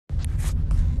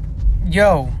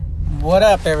Yo, what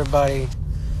up, everybody?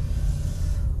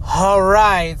 All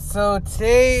right, so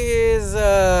today is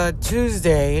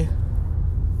Tuesday.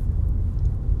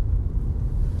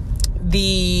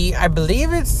 I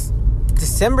believe it's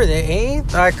December the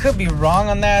 8th. I could be wrong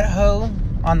on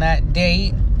that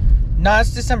date. No,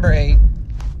 it's December 8th.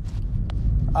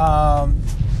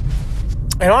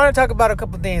 And I want to talk about a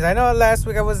couple things. I know last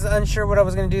week I was unsure what I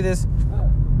was going to do this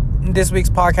week's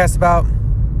podcast about.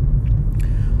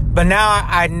 But now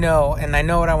I know, and I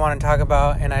know what I want to talk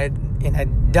about, and I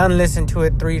done listened to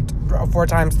it 3 or 4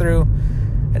 times through,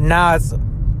 and now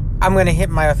I'm gonna hit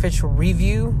my official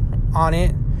review on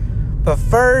it. But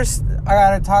first, I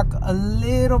gotta talk a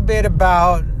little bit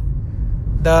about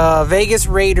the Vegas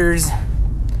Raiders'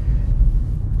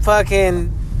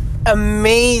 fucking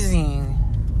amazing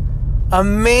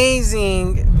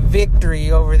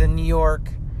victory over the New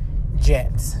York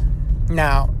Jets.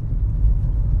 Now,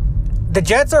 the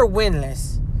Jets are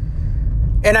winless.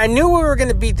 And I knew we were going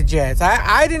to beat the Jets.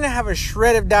 I didn't have a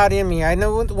shred of doubt in me. I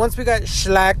know once we got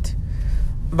shellacked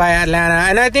by Atlanta,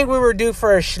 and I think we were due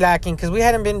for a shellacking because we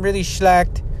hadn't been really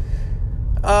shellacked.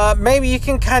 Maybe you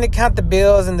can kind of count the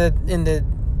Bills in the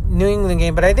New England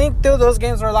game, but I think those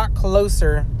games were a lot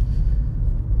closer.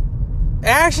 I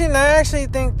actually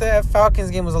think the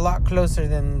Falcons game was a lot closer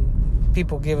than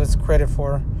people give us credit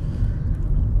for.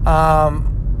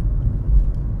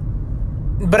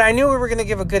 But I knew we were going to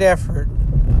give a good effort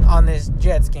on this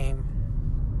Jets game.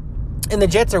 And the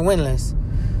Jets are winless.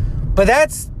 But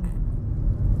that's,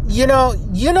 you know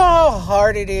how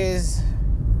hard it is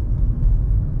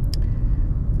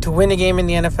to win a game in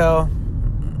the NFL?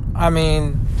 I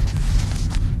mean,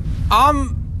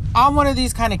 I'm one of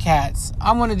these kind of cats.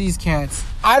 I'm one of these cats.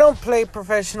 I don't play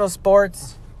professional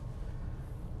sports.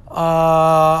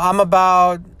 I'm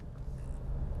about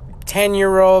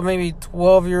 10-year-old, maybe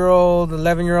 12-year-old,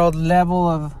 11-year-old level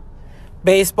of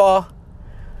baseball.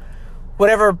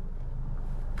 Whatever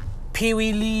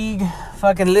Pee-wee league,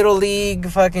 fucking little league,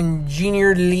 fucking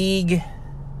junior league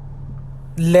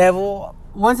level.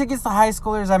 Once it gets to high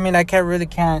schoolers, I mean, I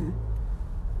can't,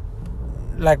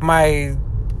 like, my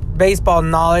baseball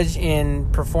knowledge in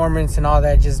performance and all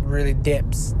that just really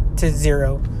dips to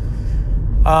zero.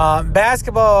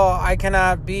 Basketball, I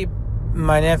cannot beat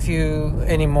my nephew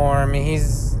anymore. I mean,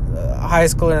 he's high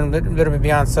school and a little bit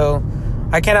beyond, so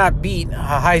I cannot beat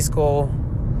high school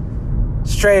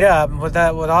straight up with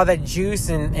all that juice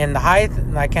and the height.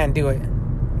 I can't do it.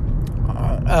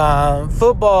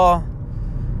 Football,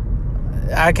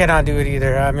 I cannot do it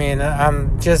either. I mean,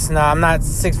 I'm not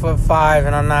 6'5",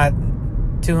 and I'm not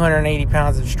 280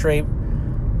 pounds of straight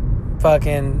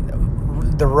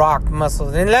fucking the rock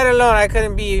muscles, and let alone I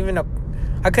couldn't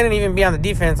even be on the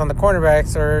defense on the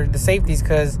cornerbacks or the safeties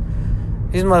because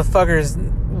these motherfuckers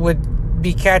would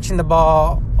be catching the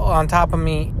ball on top of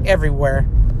me everywhere.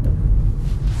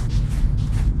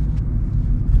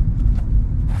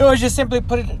 It was just simply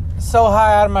put it so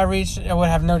high out of my reach, I would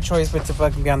have no choice but to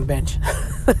fucking be on the bench.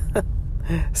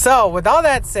 So, with all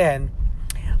that said,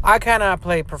 I cannot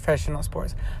play professional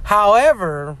sports.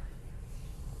 However,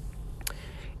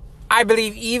 I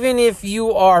believe even if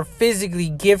you are physically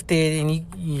gifted and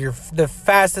you're the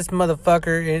fastest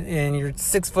motherfucker and you're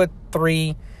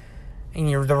 6'3" and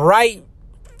you're the right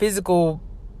physical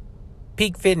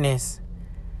peak fitness,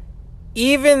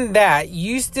 even that,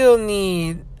 you still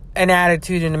need an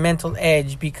attitude and a mental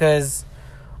edge because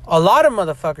a lot of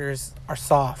motherfuckers are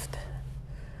soft.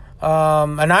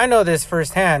 And I know this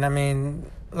firsthand. I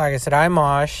mean, like I said, I'm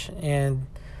Mosh, and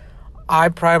I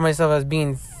pride myself as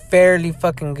being fairly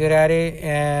fucking good at it,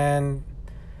 and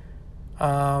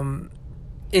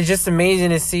it's just amazing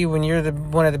to see when you're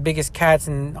one of the biggest cats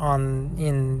in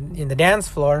the dance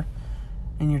floor,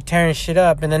 and you're tearing shit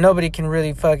up, and then nobody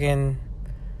really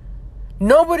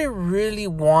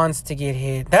wants to get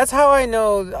hit. That's how I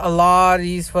know a lot of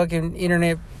these fucking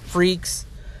internet freaks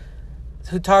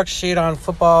who talk shit on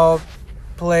football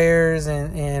players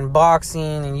and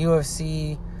boxing and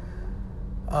UFC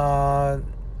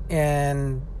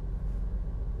and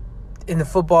in the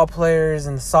football players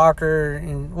and soccer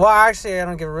and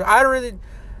the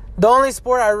only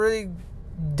sport I really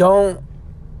don't,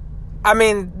 I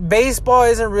mean, baseball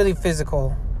isn't really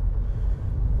physical.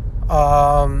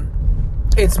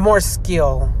 It's more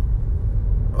skill.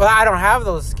 Well, I don't have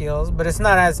those skills, but it's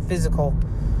not as physical.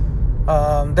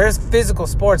 There's physical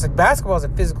sports. Like basketball is a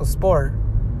physical sport.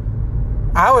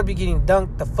 I would be getting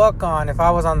dunked the fuck on if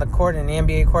I was on the court in the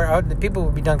NBA court. The people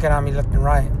would be dunking on me left and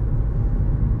right.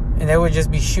 And they would just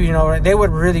be shooting over. They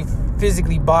would really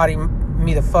physically body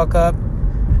me the fuck up.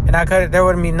 And there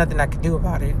wouldn't be nothing I could do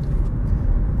about it.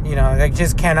 You know, they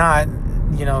just cannot.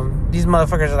 you know, these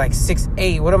motherfuckers are like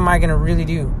 6'8". What am I going to really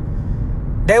do?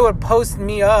 They would post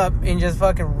me up and just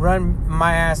fucking run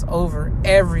my ass over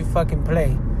every fucking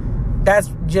play.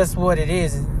 That's just what it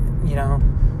is, you know.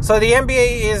 So the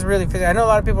NBA is really physical. I know a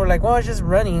lot of people are like, well, it's just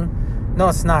running. No,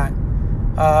 it's not.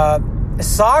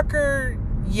 Soccer,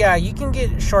 yeah, you can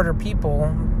get shorter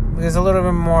people. There's a little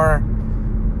bit more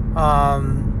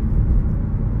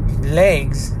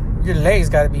legs. Your legs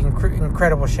got to be in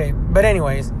incredible shape. But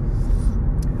anyways,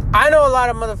 I know a lot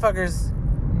of motherfuckers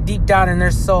deep down in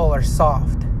their soul are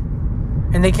soft,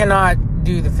 and they cannot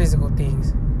do the physical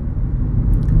things.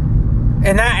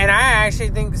 And I actually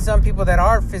think some people that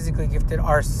are physically gifted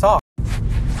are soft.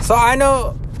 So I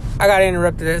know I got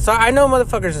interrupted there. So I know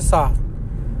motherfuckers are soft.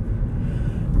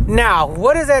 Now,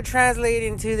 what does that translate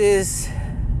into this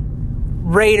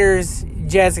Raiders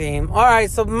Jets game? All right,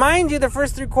 so mind you, the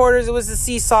first 3 quarters, it was a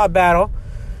seesaw battle.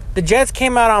 The Jets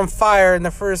came out on fire in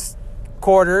the first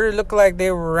quarter. It looked like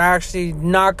they were actually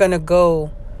not going to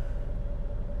go,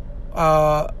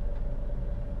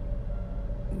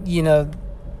 you know,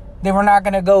 they were not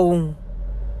going to go,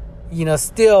 you know,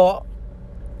 still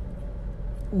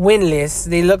winless.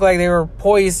 They looked like they were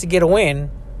poised to get a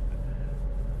win.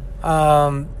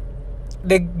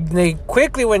 They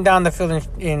quickly went down the field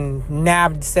and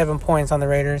nabbed 7 points on the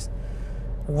Raiders.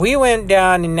 We went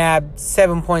down and nabbed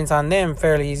 7 points on them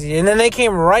fairly easy. And then they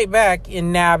came right back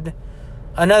and nabbed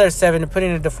another 7 to put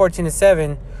it to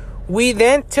 14-7. We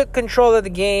then took control of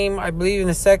the game. I believe in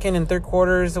the second and third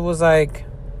quarters, it was like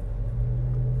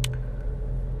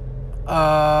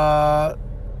I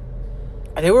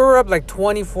think we were up like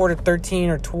 24-13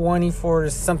 or 24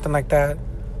 to something like that.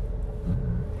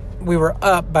 We were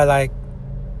up by like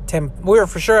 10. We were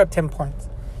for sure up 10 points.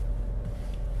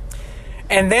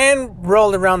 And then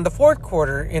rolled around the fourth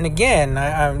quarter. And again,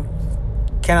 I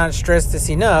cannot stress this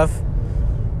enough.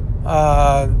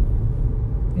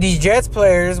 These Jets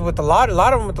players with a lot of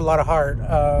them with a lot of heart,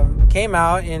 came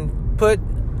out and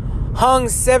hung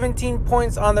 17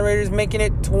 points on the Raiders, making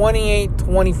it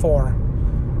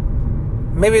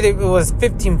 28-24. Maybe it was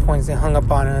 15 points they hung up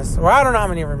on us. Or I don't know how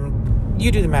many of them.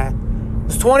 You do the math. It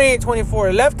was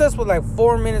 28-24. It left us with like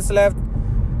 4 minutes left.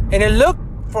 And it looked,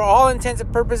 for all intents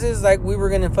and purposes, like we were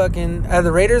going to fucking, as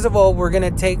the Raiders of old, we're going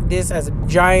to take this as a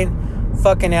giant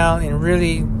fucking out and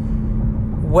really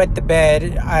wet the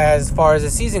bed as far as the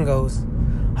season goes.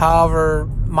 However,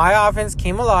 my offense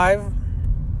came alive.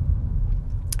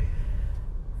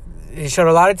 It showed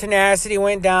a lot of tenacity,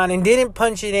 went down, and didn't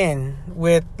punch it in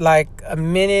with like a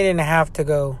minute and a half to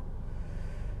go.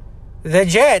 The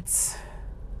Jets,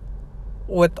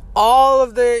 with all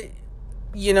of the,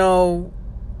 you don't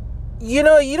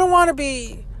want to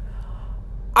be.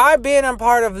 I've been a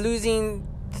part of losing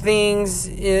things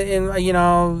in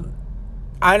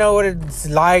I know what it's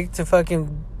like to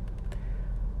fucking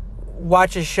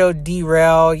watch a show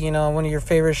derail, one of your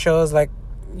favorite shows like,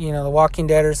 The Walking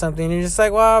Dead or something. And you're just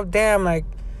like, well, damn, like,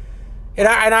 and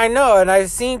I know, and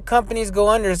I've seen companies go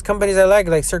under. There's companies I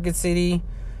like Circuit City.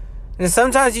 And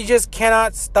sometimes you just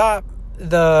cannot stop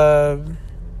the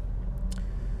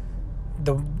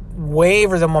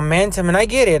wave or the momentum. And I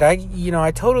get it.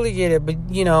 I totally get it. But,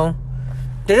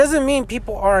 that doesn't mean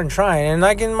people aren't trying. And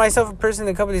like in myself, a person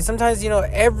in the company, sometimes,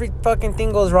 every fucking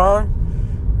thing goes wrong.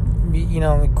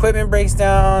 Equipment breaks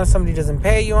down. Somebody doesn't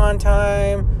pay you on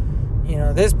time.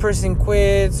 This person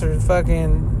quits or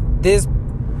fucking this,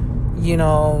 you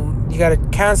got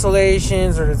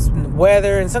cancellations or it's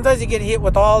weather. And sometimes you get hit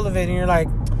with all of it and you're like,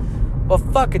 well,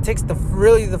 fuck, it takes the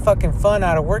fucking fun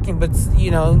out of working. But,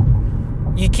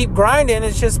 you keep grinding.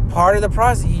 It's just part of the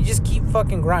process. You just keep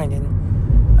fucking grinding.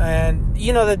 And,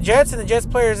 the Jets and the Jets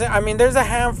players, I mean, there's a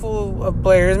handful of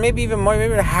players, maybe even more,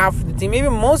 maybe half of the team, maybe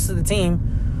most of the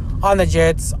team on the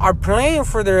Jets are playing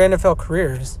for their NFL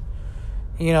careers.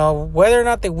 Whether or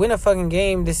not they win a fucking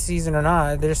game this season or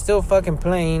not, they're still fucking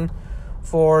playing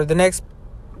for the next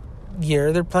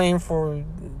year. They're playing for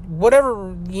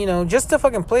whatever, just to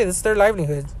fucking play. This is their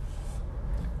livelihood.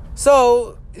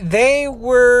 So they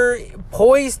were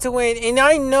poised to win. And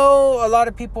I know a lot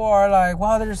of people are like,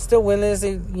 wow, they're still winless.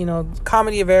 They,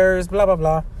 comedy of errors, blah, blah,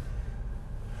 blah.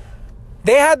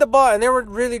 They had the ball, and they were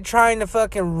really trying to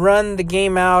fucking run the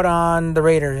game out on the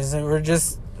Raiders. And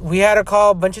we had to call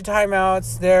a bunch of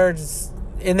timeouts there.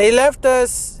 And they left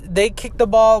us. They kicked the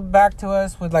ball back to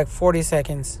us with like 40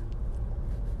 seconds.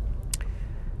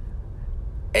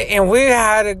 And we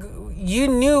had to... You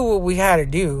knew what we had to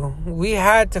do. We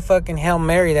had to fucking Hail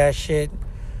Mary that shit.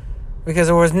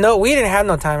 Because we didn't have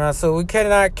no timeout. So we could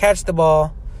not catch the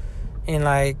ball and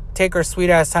like take our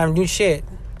sweet ass time and do shit.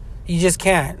 You just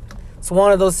can't. It's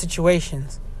one of those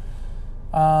situations.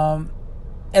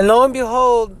 And lo and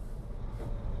behold,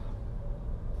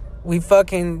 we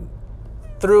fucking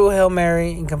threw a Hail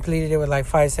Mary and completed it with like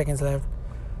 5 seconds left.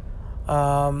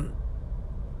 And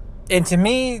to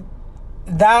me,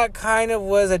 that kind of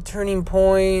was a turning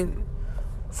point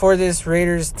for this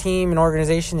Raiders team and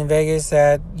organization in Vegas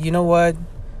that, you know what?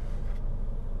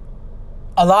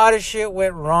 A lot of shit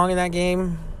went wrong in that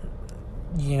game.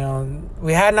 You know,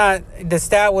 the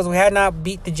stat was we had not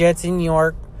beat the Jets in New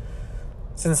York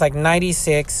since like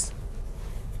 96.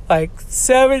 Like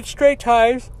 7 straight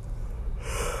times.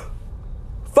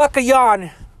 Fuck a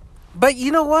yawn. But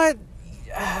you know what?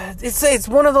 It's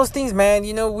one of those things, man.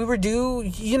 You know, we were due.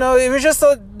 You know, there was just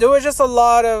a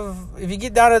lot of, if you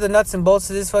get down to the nuts and bolts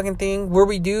of this fucking thing, were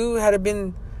we due? Had it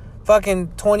been fucking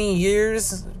 20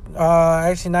 years,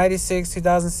 actually 96,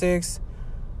 2006,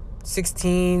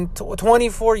 16,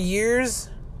 24 years.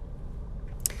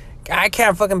 I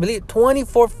can't fucking believe it.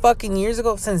 24 fucking years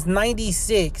ago, since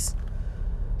 96.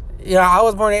 Yeah, I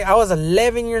was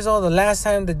 11 years old the last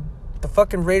time the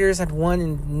fucking Raiders had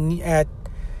won at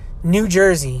New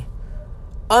Jersey.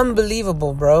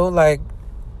 Unbelievable, bro. Like,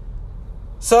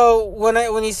 so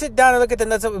when you sit down and look at the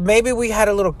nuts, maybe we had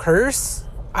a little curse.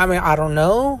 I mean, I don't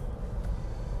know.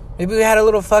 Maybe we had a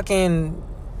little fucking,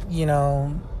 you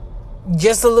know,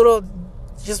 just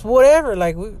whatever.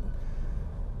 Like, we,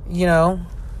 you know,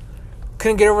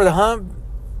 couldn't get over the hump,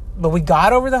 but we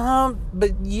got over the hump.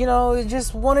 But, you know, it's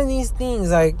just one of these things.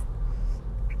 Like,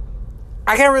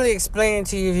 I can't really explain it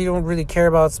to you if you don't really care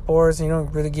about sports and you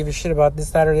don't really give a shit about this,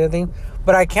 that, or the other thing.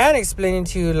 But I can explain it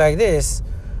to you like this.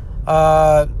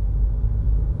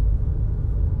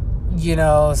 You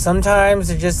know, sometimes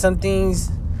there's just some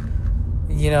things,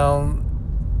 you know,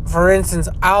 for instance,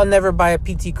 I'll never buy a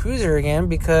PT Cruiser again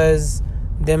because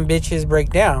them bitches break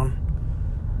down.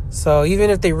 So even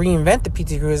if they reinvent the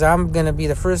PT Cruiser, I'm going to be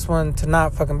the first one to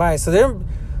not fucking buy it. So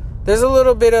there's a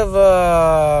little bit of,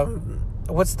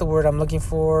 what's the word I'm looking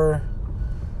for?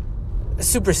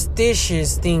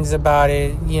 Superstitious things about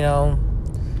it, you know.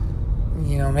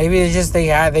 You know, maybe it's just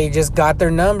they just got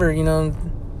their number, you know.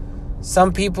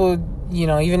 Some people, you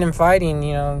know, even in fighting,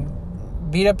 you know,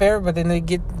 beat up everybody, but then they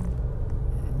get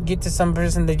to some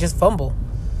person, they just fumble.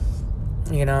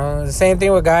 You know, the same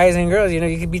thing with guys and girls. You know,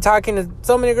 you could be talking to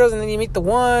so many girls and then you meet the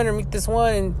one or meet this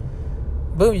one and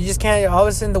boom, you just can't, all of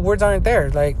a sudden the words aren't there.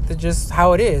 Like, that's just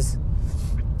how it is.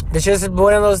 It's just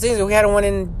one of those things. We hadn't won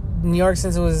in New York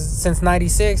since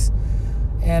 96.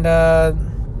 And,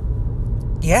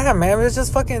 yeah, man, it was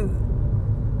just fucking,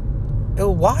 it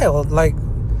was wild. Like,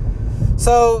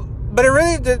 so, but it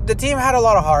really, the team had a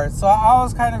lot of heart. So I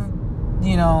was kind of,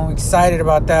 you know, excited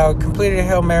about that. We completed a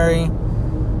Hail Mary.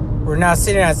 We're now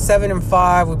sitting at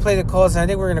 7-5. We played the Colts, and I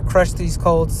think we're going to crush these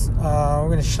Colts. We're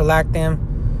going to shellac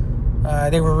them. I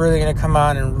think we're really going to come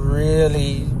out and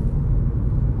really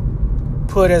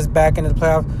put us back into the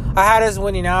playoff. I had us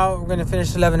winning out. We're going to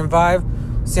finish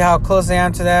 11-5. See how close I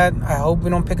am to that. I hope we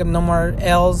don't pick up no more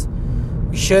L's.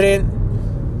 We shouldn't.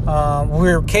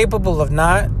 We're capable of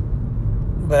not.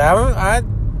 But I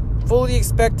fully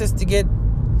expect us to get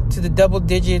to the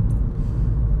double-digit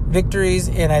victories,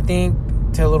 and I think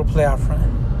to a little playoff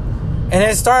run. And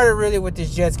it started really with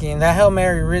this Jets game. That Hail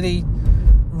Mary really,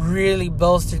 really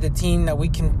bolstered the team that we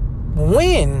can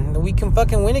win. That we can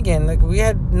fucking win again. Like, we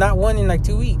had not won in like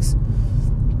 2 weeks.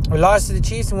 We lost to the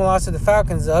Chiefs and we lost to the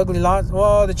Falcons. The ugly loss.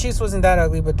 Well, the Chiefs wasn't that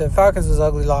ugly, but the Falcons was an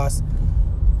ugly loss.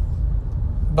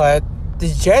 But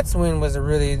this Jets win was like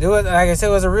I said,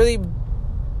 it was a really,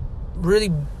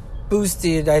 really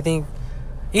boosted, I think.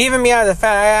 Even me as a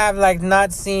fan, I have like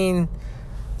not seen,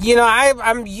 you know,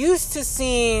 I'm used to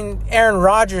seeing Aaron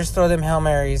Rodgers throw them Hail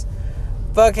Marys.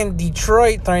 Fucking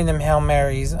Detroit throwing them Hail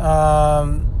Marys.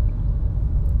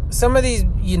 Some of these,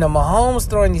 you know, Mahomes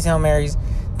throwing these Hail Marys.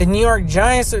 The New York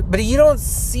Giants, but you don't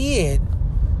see it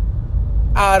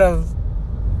out of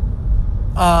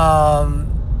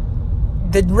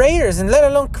the Raiders, and let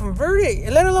alone convert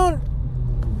it, let alone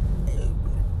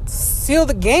seal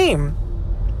the game.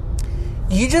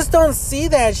 You just don't see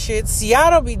that shit.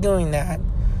 Seattle be doing that.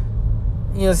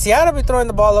 You know, Seattle be throwing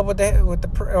the ball up with the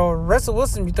Russell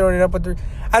Wilson be throwing it up with the.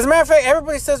 As a matter of fact,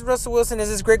 everybody says Russell Wilson is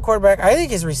this great quarterback. I think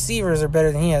his receivers are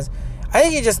better than he is. I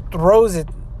think he just throws it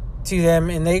to them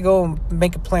and they go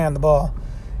make a play on the ball.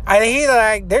 I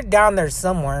think they're down there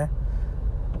somewhere.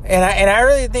 And I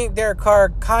really think Derek Carr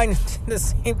kind of did the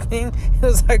same thing. It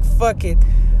was like, fuck it.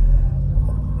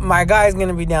 My guy's going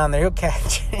to be down there. He'll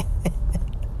catch it.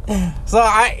 So,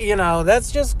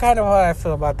 that's just kind of how I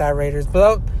feel about that Raiders.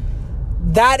 But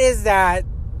that is that,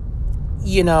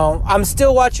 I'm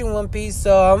still watching One Piece.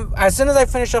 So, as soon as I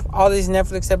finish off all these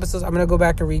Netflix episodes, I'm going to go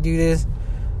back and redo this.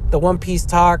 the One Piece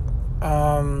talk.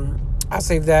 I'll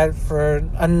save that for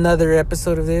another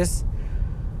episode of this.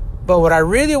 But what I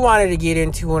really wanted to get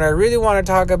into, what I really want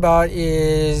to talk about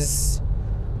is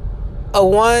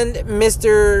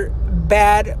Mr.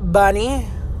 Bad Bunny.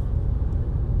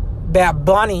 Bad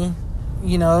Bunny,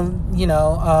 in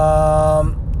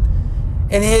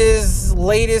his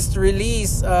latest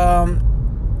release, del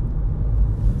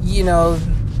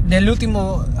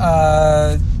último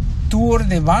tour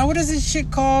de, what is this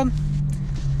shit called?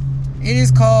 It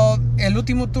is called El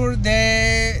Último Tour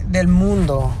del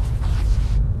Mundo.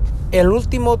 El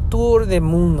Último Tour del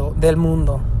Mundo.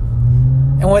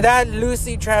 And what that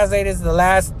loosely translated is the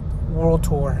last world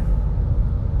tour.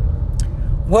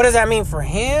 What does that mean for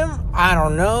him? I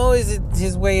don't know. Is it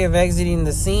his way of exiting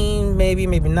the scene? Maybe,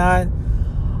 maybe not.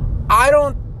 I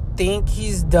don't think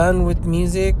he's done with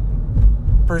music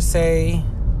per se.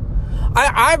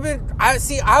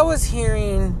 I was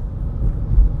hearing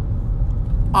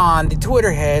on the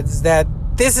Twitter heads that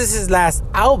this is his last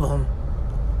album,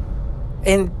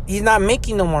 and he's not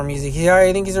making no more music.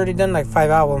 I think he's already done like 5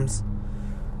 albums.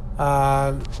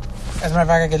 As a matter of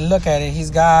fact, I could look at it. He's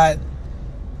got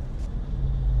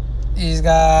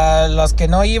Los Que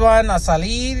No Iban a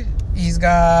Salir. He's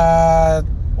got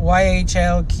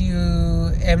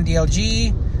YHLQ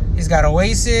MDLG. He's got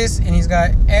Oasis, and he's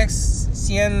got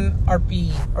X100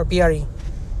 RP or PRE,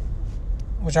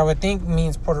 which I would think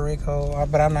means Puerto Rico,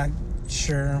 but I'm not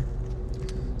sure.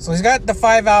 So he's got the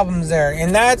 5 albums there,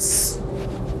 and that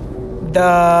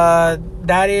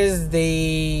is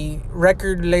the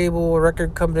record label,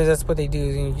 record companies. That's what they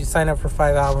do. You sign up for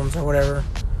 5 albums or whatever.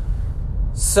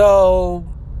 So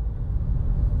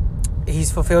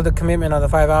he's fulfilled the commitment on the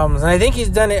 5 albums, and I think he's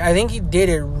done it. I think he did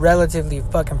it relatively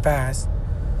fucking fast.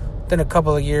 Within a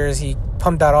couple of years, he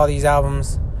pumped out all these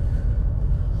albums.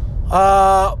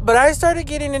 But I started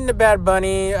getting into Bad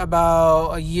Bunny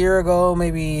about a year ago,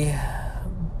 maybe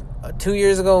 2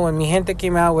 years ago, when Mi Gente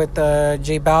came out with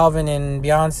J Balvin and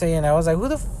Beyonce, and I was like, who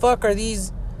the fuck are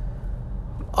these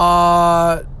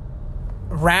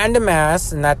random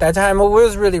ass, and at that time it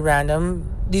was really random,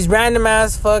 these random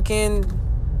ass fucking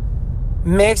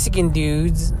Mexican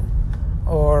dudes,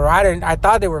 or I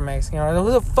thought they were Mexican. I was like,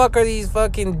 who the fuck are these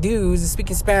fucking dudes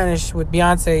speaking Spanish with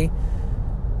Beyonce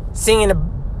singing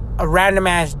a random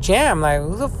ass jam? Like,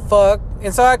 who the fuck?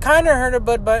 And so I kind of heard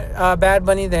about Bad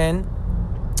Bunny then,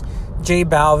 J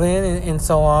Balvin and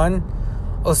so on,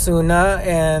 Ozuna,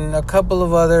 and a couple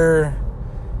of other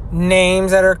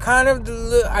names that are kind of,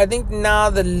 I think, now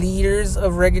the leaders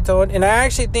of reggaeton. And I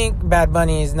actually think Bad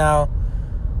Bunny is now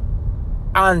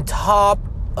on top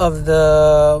of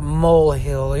the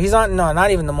molehill. He's on, no,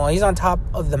 not even the mole. He's on top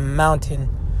of the mountain.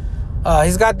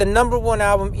 He's got the #1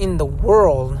 album in the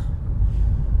world.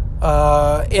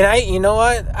 And you know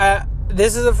what?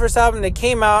 This is the first album that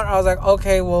came out. I was like,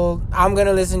 okay, well, I'm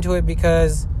gonna listen to it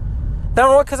because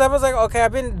I was like, okay,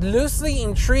 I've been loosely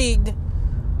intrigued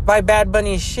by Bad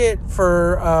Bunny's shit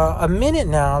for a minute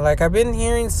now. Like, I've been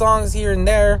hearing songs here and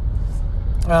there,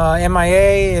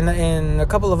 MIA and a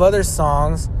couple of other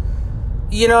songs,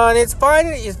 and it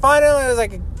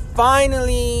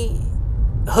finally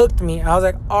hooked me. I was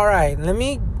like, all right, let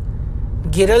me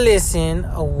get a listen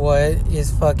of what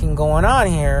is fucking going on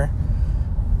here.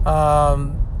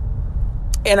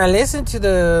 And I listened to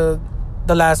the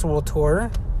Last World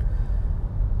Tour,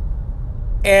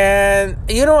 and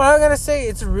you know what I gotta say,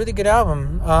 it's a really good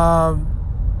album.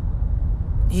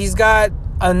 He's got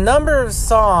a number of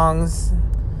songs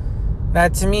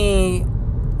that to me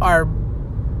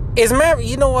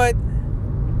you know what?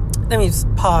 Let me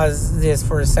just pause this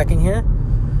for a second here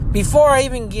before I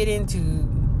even get into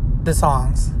the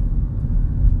songs.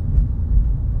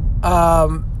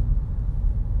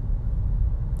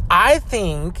 I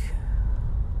think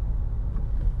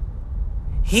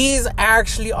he's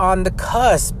actually on the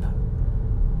cusp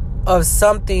of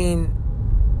something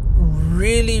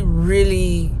really,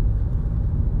 really,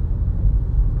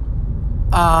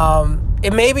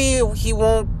 and maybe he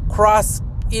won't cross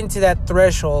into that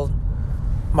threshold,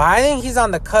 but I think he's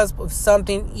on the cusp of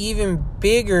something even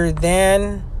bigger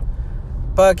than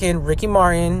fucking Ricky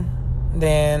Martin,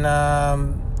 than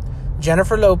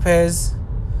Jennifer Lopez,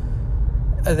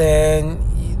 than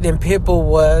Pitbull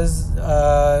was,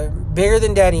 bigger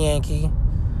than Daddy Yankee.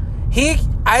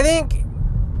 I think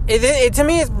it to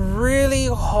me it's really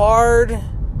hard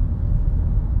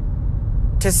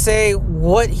to say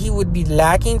what he would be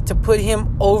lacking to put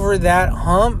him over that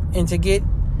hump and to get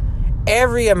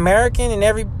every American and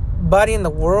everybody in the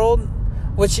world,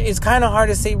 which is kind of hard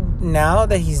to say now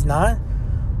that he's not.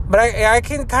 But I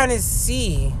can kind of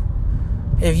see,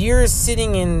 if you're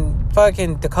sitting in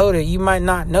fucking Dakota, you might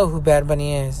not know who Bad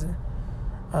Bunny is.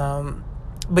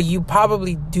 But you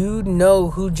probably do know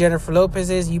who Jennifer Lopez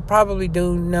is. You probably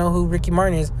do know who Ricky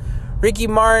Martin is. Ricky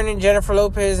Martin and Jennifer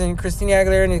Lopez and Christina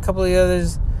Aguilera and a couple of the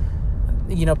others,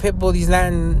 you know, Pitbull, these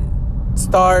Latin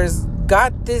stars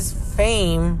got this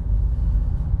fame,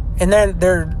 and then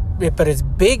but it's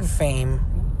big fame,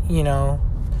 you know.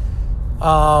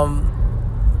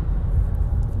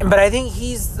 But I think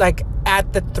he's like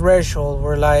at the threshold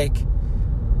where like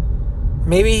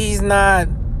maybe he's not.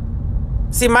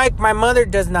 See, my mother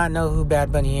does not know who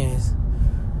Bad Bunny is.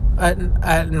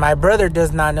 My brother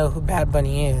does not know who Bad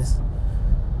Bunny is.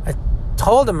 I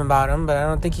told him about him, but I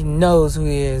don't think he knows who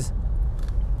he is.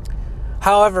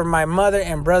 However, my mother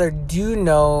and brother do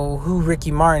know who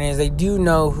Ricky Martin is. They do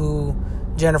know who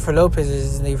Jennifer Lopez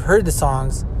is. They've heard the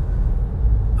songs.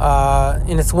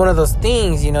 And it's one of those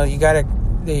things, you know, you gotta...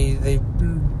 They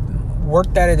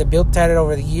worked at it, they built at it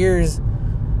over the years.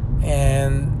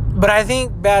 But I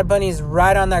think Bad Bunny is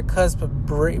right on that cusp of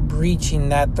breaching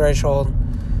that threshold.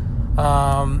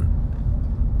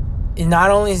 And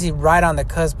not only is he right on the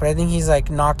cusp, but I think he's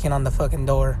like knocking on the fucking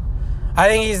door. I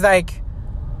think he's like,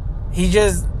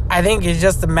 I think it's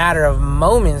just a matter of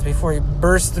moments before he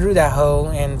bursts through that hole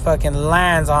and fucking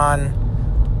lands on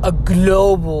a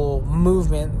global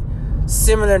movement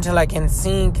similar to like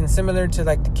NSYNC and similar to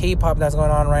like the K-pop that's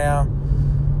going on right now.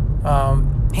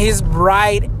 He's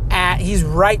right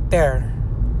there.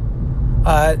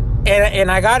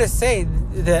 And I gotta say,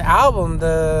 the album,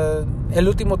 the El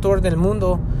Último Tour del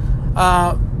Mundo,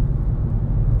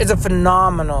 is a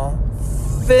phenomenal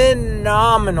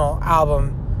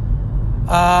album.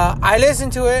 I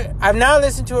listened to it. I've now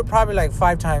listened to it probably like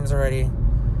 5 times already.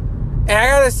 And I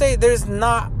gotta say, there's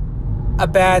not a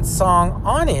bad song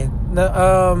on it.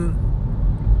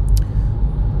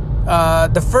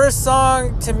 The first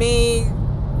song, to me,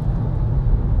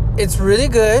 it's really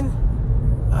good.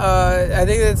 I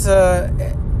think it's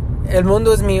El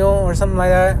Mundo Es Mío or something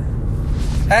like that.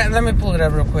 Let me pull it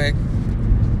up real quick.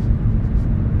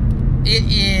 It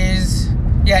is...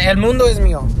 Yeah, El Mundo Es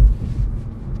Mío.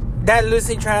 That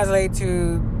loosely translates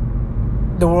to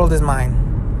The World Is Mine.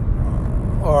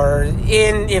 Or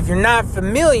if you're not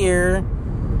familiar,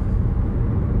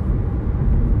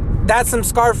 that's some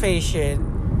Scarface shit.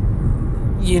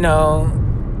 You know,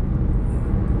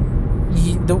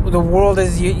 the world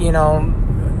is, you know,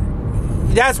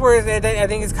 that's where I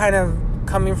think it's kind of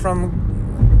coming from,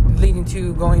 leading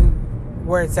to going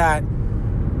where it's at.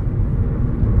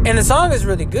 And the song is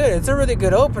really good. It's a really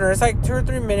good opener. It's like 2 or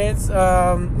 3 minutes.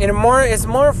 It's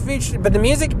more featured, but the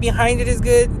music behind it is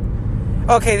good.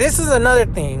 Okay, this is another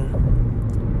thing.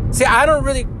 See, I don't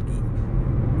really...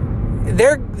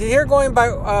 They're going by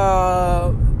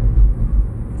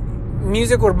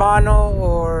music urbano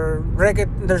or reggae.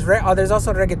 There's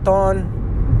also reggaeton.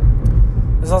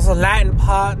 There's also Latin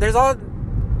pop.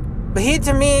 But he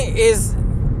is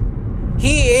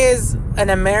an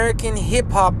American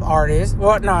hip hop artist.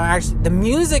 Well, no, actually, the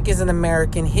music is an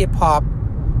American hip hop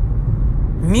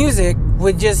music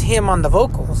with just him on the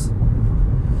vocals.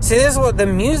 See, this is what the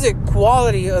music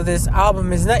quality of this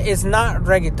album is. It's not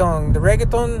reggaeton. The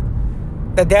reggaeton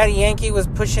that Daddy Yankee was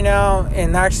pushing out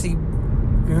and actually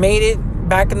made it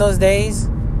back in those days.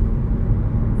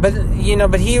 But he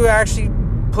actually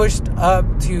pushed up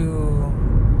to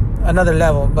another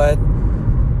level. But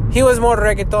he was more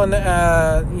reggaeton,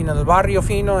 the Barrio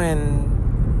Fino and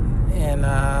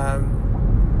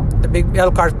the big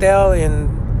El Cartel and,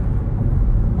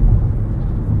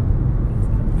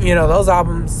 you know, those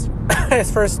albums. His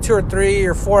first 2 or 3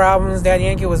 or 4 albums, Daddy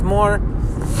Yankee was more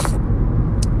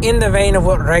in the vein of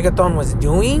what reggaeton was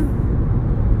doing.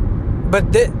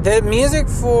 But the music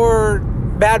for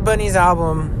Bad Bunny's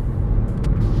album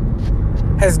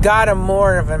has got a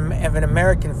more of an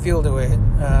American feel to it.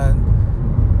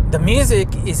 The music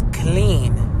is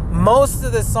clean. Most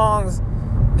of the songs,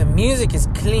 the music is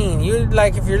clean. You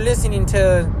like if you're listening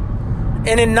to,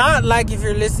 and it not like if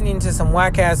you're listening to some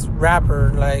whack ass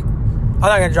rapper. Like, I'm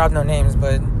not gonna drop no names,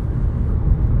 but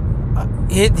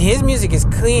his music is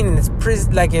clean and it's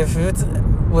like if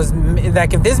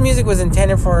this music was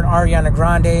intended for an Ariana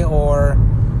Grande or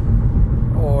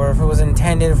if it was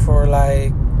intended for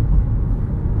like,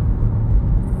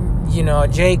 you know, a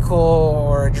J. Cole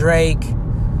or a Drake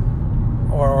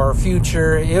or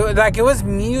Future. It was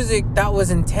music that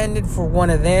was intended for one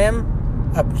of them,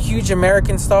 a huge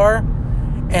American star,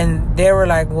 and they were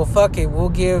like, well, fuck it, we'll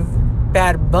give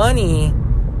Bad Bunny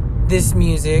this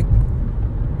music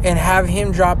and have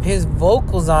him drop his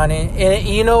vocals on it. And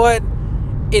you know what?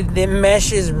 It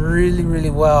meshes really, really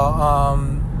well.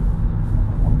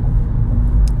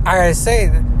 I gotta say,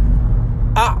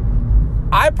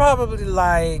 I probably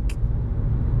like.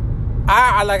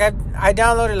 I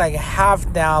downloaded like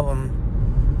half the album.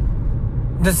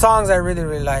 The songs I really,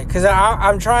 really like. Because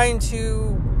I'm trying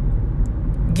to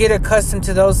get accustomed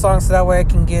to those songs so that way I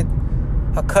can get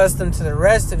accustomed to the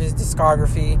rest of his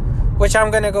discography. Which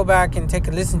I'm going to go back and take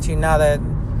a listen to now that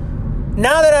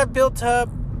I've built up.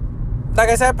 Like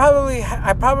I said,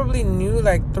 I probably knew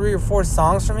like 3 or 4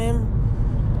 songs from him.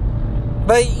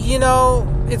 But, you know,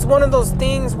 it's one of those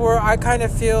things where I kind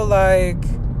of feel like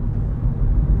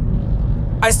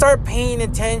I start paying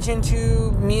attention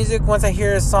to music once I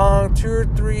hear a song, 2 or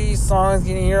 3 songs,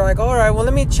 and you're like, all right, well,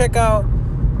 let me check out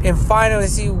and finally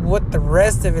see what the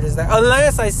rest of it is like.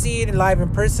 Unless I see it live in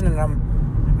person and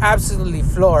I'm absolutely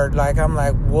floored. Like, I'm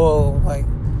like, whoa. Like,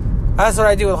 that's what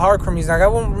I do with hardcore music. Like, I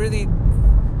won't really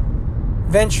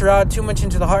venture out too much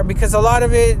into the hard because a lot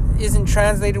of it isn't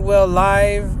translated well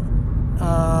live.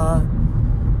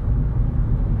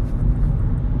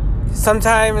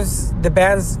 Sometimes the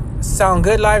bands sound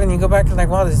good live and you go back and like,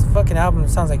 wow, this fucking album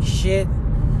sounds like shit.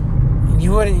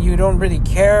 You don't really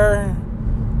care.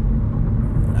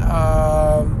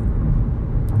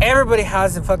 Everybody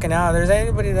has a fucking album. There's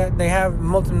anybody that they have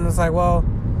multiple. It's like, well,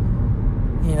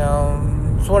 you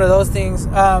know, it's one of those things.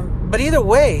 But either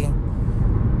way,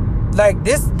 like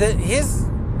the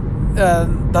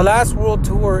Last World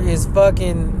Tour is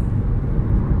fucking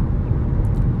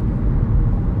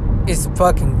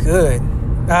good.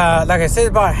 Like I said,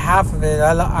 about half of it.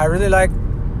 I really like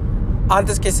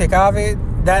Antes que se acabe.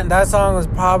 That song was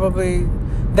probably...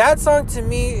 That song to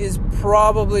me is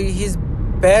probably his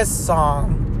best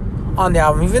song on the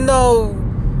album. Even though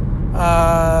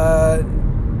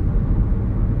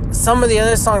some of the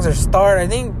other songs are starred, I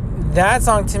think that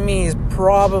song to me is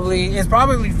probably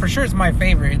for sure it's my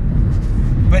favorite.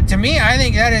 But to me, I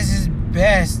think that is his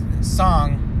best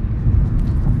song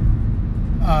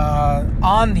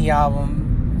on the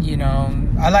album. You know,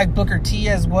 I like Booker T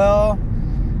as well.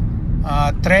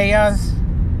 Trellas.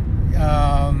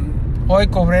 Hoy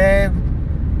Cobré.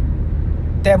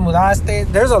 Te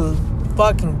Mudaste. There's a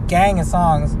fucking gang of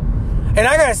songs. And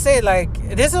I gotta say, like,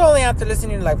 this is only after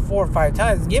listening to like 4 or 5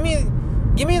 times. Give me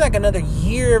like another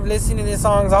year of listening to these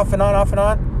songs off and on.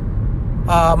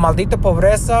 Maldita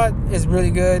Pobreza is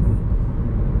really good.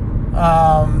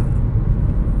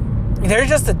 There's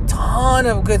just a ton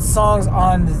of good songs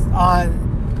on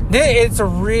it's a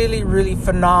really, really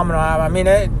phenomenal album. I mean,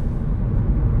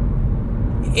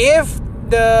 if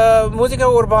the música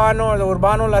urbano or the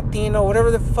urbano latino,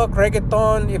 whatever the fuck,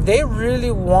 reggaeton, if they really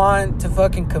want to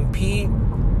fucking compete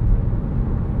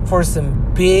for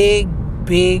some big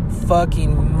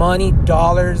fucking money,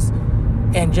 dollars,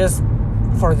 and just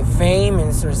for the fame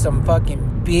and for some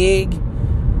fucking big,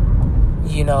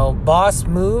 you know, boss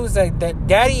moves like that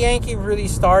Daddy Yankee really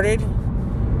started.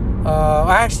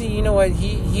 Actually, you know what?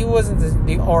 He wasn't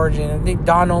the origin. I think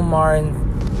Don Omar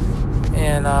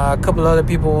and a couple other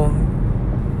people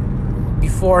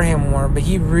before him were, but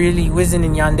he really wasn't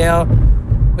in Yandel.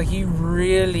 But he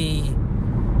really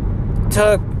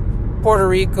took Puerto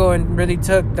Rico and really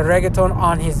took the reggaeton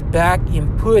on his back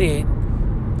and put it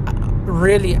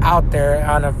really out there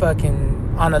on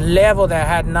a level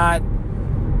that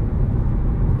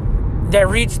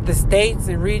reached the States.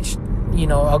 It reached, you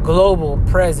know, a global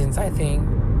presence, I think.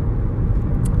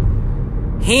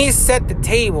 He set the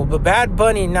table, but Bad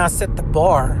Bunny now set the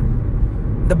bar.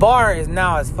 The bar is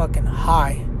now as fucking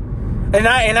high. And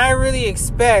I really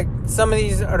expect some of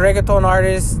these reggaeton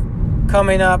artists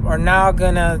coming up are now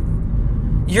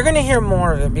you're gonna hear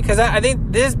more of it, because I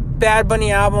think this Bad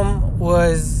Bunny album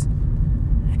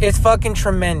it's fucking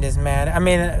tremendous, man. I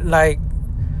mean, like,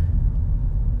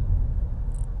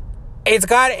 it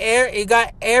got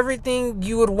everything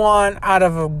you would want out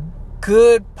of a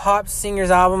good pop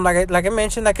singer's album, like I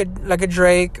mentioned, like a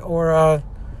Drake or an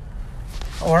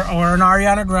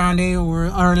Ariana Grande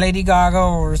or Lady Gaga,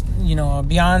 or, you know, a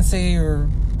Beyonce, or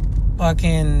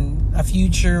fucking a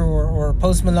Future or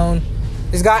Post Malone.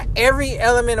 He's got every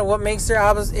element of what makes their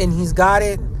albums, and he's got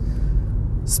it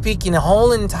speaking a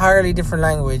whole entirely different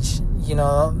language. You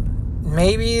know,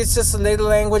 maybe it's just a little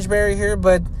language barrier here,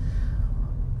 but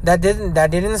that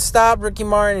didn't stop Ricky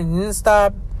Martin. It didn't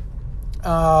stop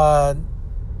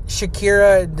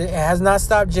Shakira. It has not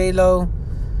stopped J-Lo.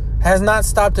 Has not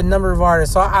stopped a number of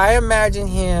artists. So I imagine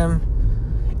him,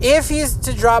 if he's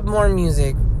to drop more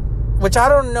music, which I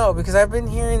don't know, because I've been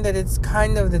hearing that it's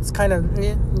kind of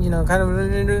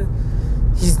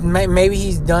maybe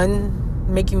he's done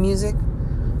making music.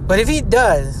 But if he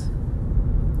does,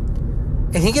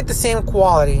 and he get the same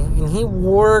quality, and he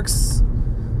works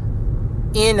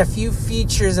in a few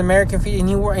features, American features, and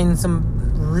he works in some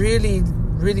really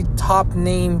really top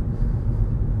name,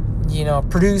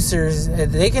 producers,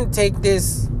 they can take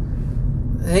this.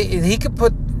 He could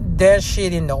put that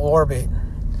shit into orbit.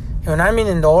 And when I mean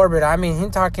into orbit, I mean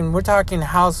we're talking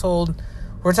household.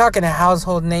 We're talking a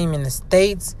household name in the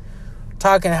States. We're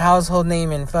talking a household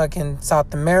name in fucking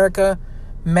South America,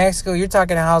 Mexico. You're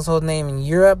talking a household name in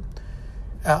Europe,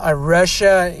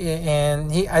 Russia,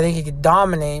 and I think he could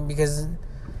dominate because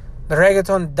the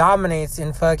reggaeton dominates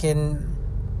in fucking,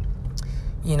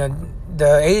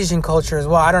 the Asian culture as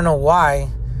well. I don't know why.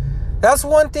 That's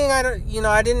one thing I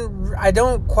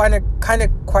don't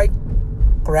quite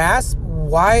grasp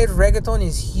why reggaeton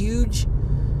is huge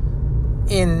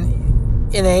in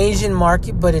the Asian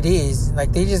market, but it is.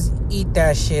 Like, they just eat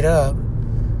that shit up.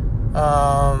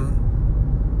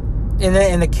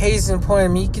 In the case in point, I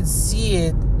mean, you can see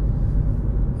it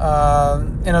in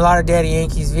a lot of Daddy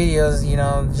Yankee's videos.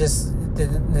 Just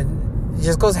it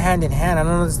just goes hand in hand. I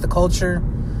don't know if it's the culture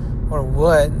or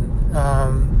what.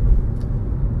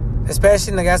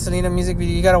 Especially in the Gasolina music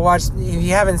video, you gotta watch. If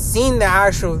you haven't seen the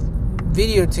actual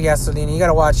video to Gasolina, you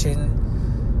gotta watch it.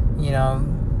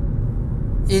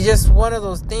 It's just one of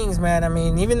those things, man. I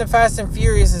mean, even the Fast and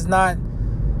Furious is not.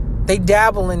 They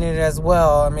dabble in it as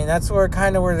well. I mean, that's where the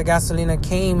Gasolina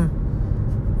came.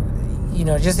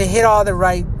 Just to hit all the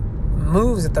right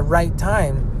moves at the right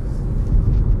time.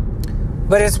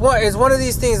 But it's one of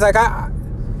these things. Like,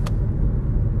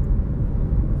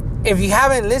 if you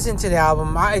haven't listened to the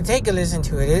album, I take a listen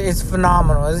to it. It's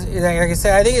phenomenal. Like I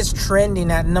said, I think it's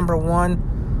trending at number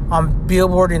 1 on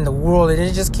Billboard in the world.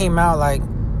 It just came out like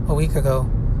a week ago,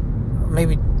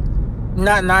 maybe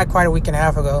not quite a week and a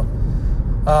half ago.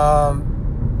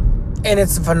 And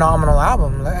it's a phenomenal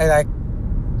album. Like,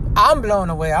 I'm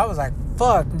blown away. I was like,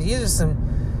 fuck, these are some.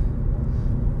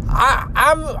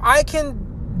 I can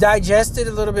digest it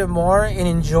a little bit more and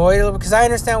enjoy it a little, because I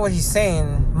understand what he's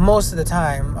saying most of the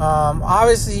time.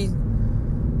 Obviously,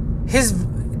 his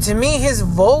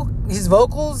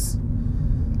vocals.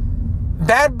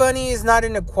 Bad Bunny is not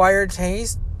an acquired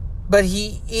taste, but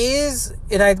he is,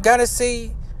 and I gotta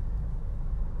say,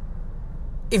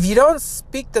 if you don't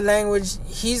speak the language,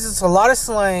 he's just a lot of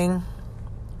slang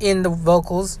in the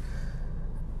vocals,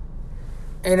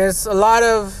 and it's a lot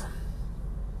of,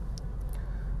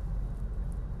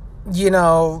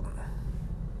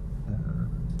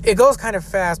 it goes kind of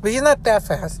fast, but he's not that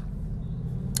fast.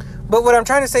 But what I'm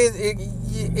trying to say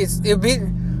is,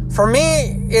 for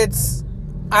me, it's,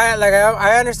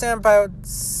 I understand about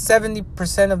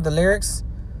 70% of the lyrics,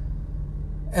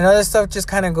 and other stuff just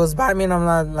kind of goes by me, and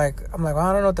I'm like, well,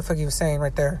 I don't know what the fuck he was saying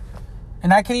right there.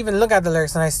 And I can even look at the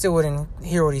lyrics, and I still wouldn't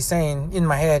hear what he's saying in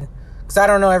my head, because I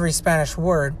don't know every Spanish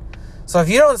word. So if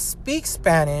you don't speak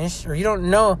Spanish, or you don't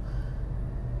know,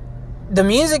 the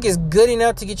music is good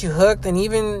enough to get you hooked, and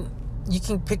even you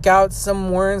can pick out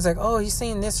some words like, oh, he's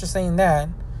saying this or saying that.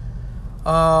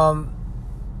 And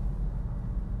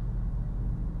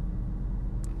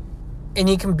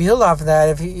you can build off of that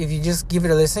if you just give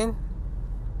it a listen.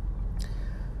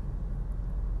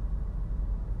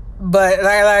 But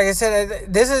like I said,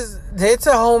 it's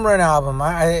a home run album.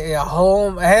 Matter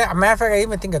of fact, I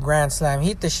even think a grand slam. He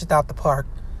hit this shit out the park.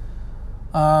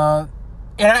 And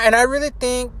I really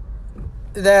think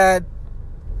that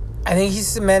he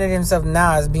cemented himself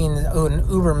now as being an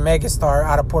uber megastar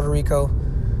out of Puerto Rico.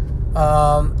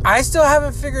 I still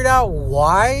haven't figured out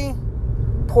why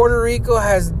Puerto Rico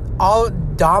has all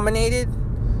dominated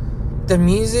the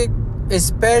music,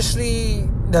 especially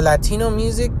the Latino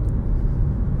music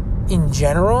in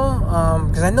general.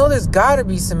 Because I know there's got to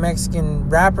be some Mexican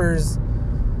rappers,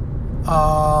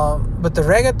 but the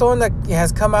reggaeton that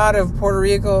has come out of Puerto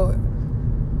Rico,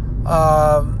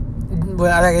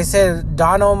 like I said,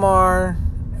 Don Omar,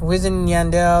 Wisin and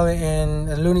Yandel,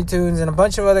 and Looney Tunes, and a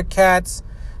bunch of other cats,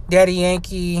 Daddy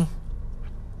Yankee,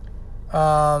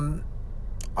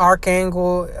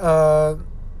 Archangel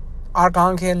y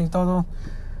todo.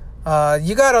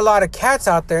 You got a lot of cats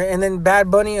out there, and then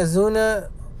Bad Bunny, Ozuna,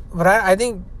 but I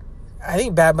think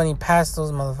Bad Bunny passed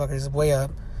those motherfuckers way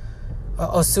up.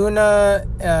 Ozuna,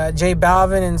 J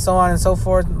Balvin, and so on and so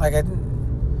forth. Like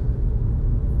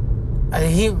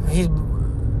he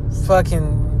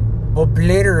fucking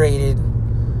obliterated.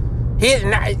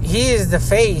 He is the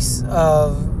face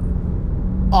of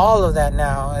all of that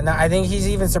now, and I think he's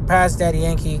even surpassed Daddy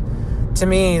Yankee to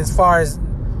me as far as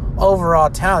overall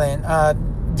talent.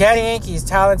 Daddy Yankee is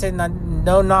talented,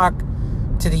 no knock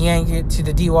to the Yankee, to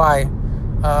the DY.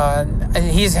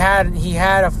 He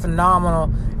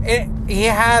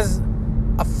has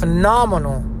a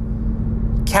phenomenal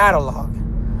catalog.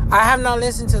 I have not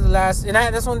listened to the last, and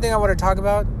that's one thing I want to talk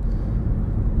about.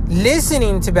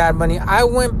 listening to Bad Bunny,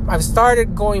 I've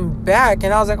started going back,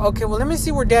 and I was like, okay, well, let me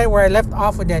see where I left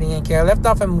off with Daddy Yankee. I left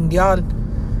off at Mundial.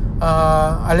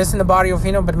 I listened to Barrio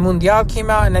Fino, but Mundial came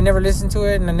out, and I never listened to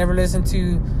it, and I never listened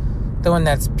to the one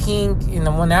that's Pink, and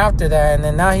the one after that, and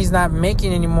then now he's not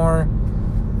making any more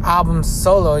albums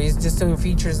solo. He's just doing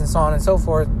features and so on and so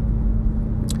forth.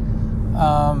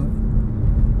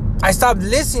 I stopped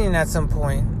listening at some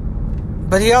point,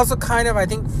 but he also kind of, I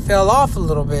think, fell off a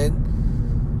little bit.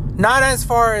 Not as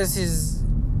far as his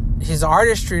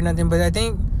artistry or nothing, but I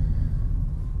think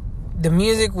the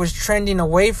music was trending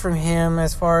away from him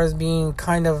as far as being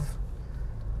kind of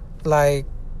like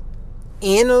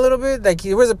in a little bit. Like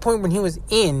there was a point when he was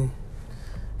in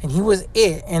and he was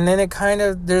it, and then it kind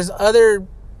of, there's other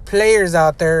players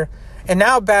out there, and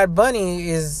now Bad Bunny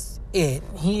is it.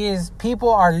 People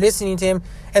are listening to him,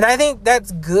 and I think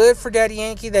that's good for Daddy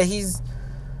Yankee, that he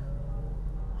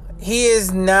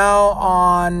is now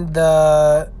on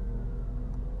the,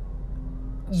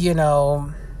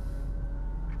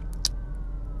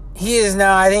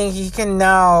 I think he can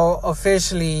now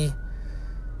officially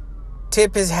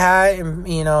tip his hat and,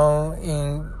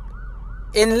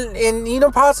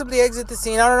 and possibly exit the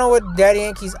scene. I don't know what Daddy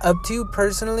Yankee's up to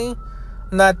personally.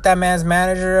 I'm not that man's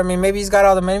manager. I mean, maybe he's got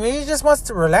all the money. Maybe he just wants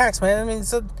to relax, man. I mean,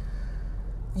 so,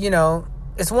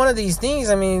 it's one of these things.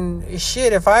 I mean,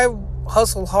 shit, if I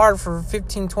hustled hard for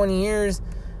 15, 20 years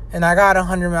and I got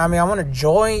 100, I mean, I want to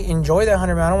enjoy that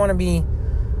 100, man. I don't want to be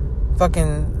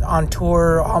fucking on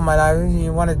tour all my life.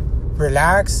 You want to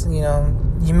relax,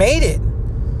 you made it.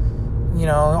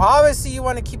 Obviously you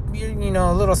want to keep your,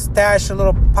 a little stash, a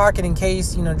little pocket in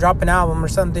case, drop an album or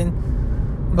something.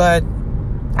 But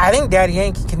I think Daddy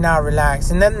Yankee can now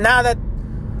relax. And then now that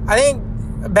I think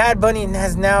Bad Bunny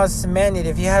has now cemented,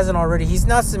 if he hasn't already, he's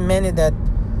now cemented that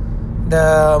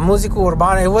the Música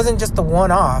Urbana, it wasn't just a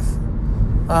one-off.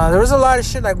 There was a lot of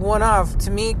shit like one-off.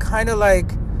 To me, kind of like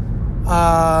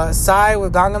Psy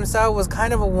with Gangnam Style was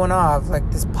kind of a one-off, like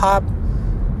this pop.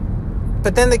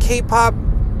 But then the K-pop,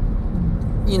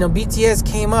 BTS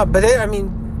came up. But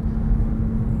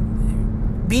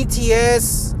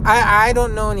BTS, I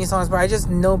don't know any songs, but I just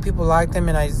know people like them,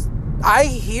 and I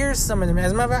hear some of them.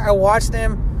 As a matter of fact, I watched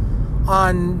them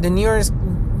on the New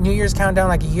Year's countdown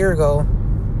like a year ago,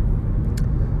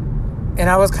 and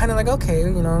I was kind of like, okay,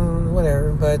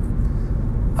 whatever. But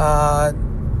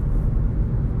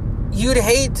you'd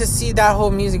hate to see that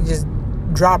whole music just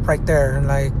drop right there.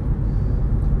 Like,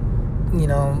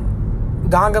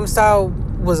 Gangnam Style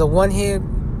was a one hit.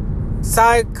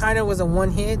 Psy kind of was a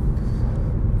one hit.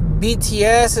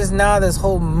 BTS is now this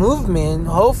whole movement,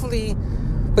 hopefully.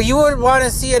 But you would want to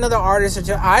see another artist or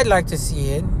two. I'd like to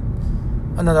see it.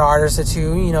 Another artist or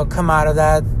two, come out of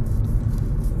that.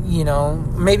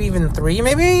 Maybe even 3.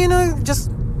 Maybe, just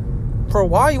for a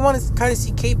while, you want to kind of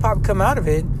see K-pop come out of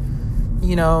it.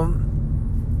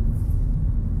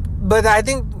 But I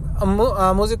think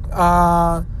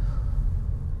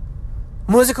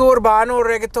Música Urbana or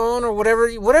Reggaeton or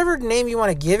whatever name you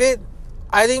want to give it,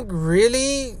 I think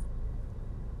really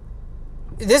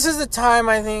this is the time,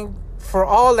 I think, for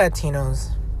all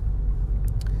Latinos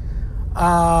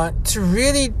to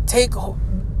really take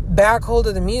back hold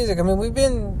of the music. I mean, we've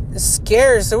been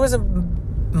scarce. There was a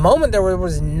moment there where there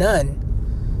was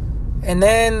none, and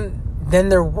then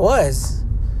there was.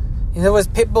 There was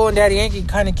Pitbull and Daddy Yankee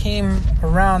kind of came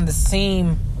around the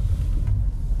same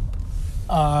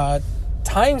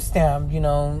timestamp.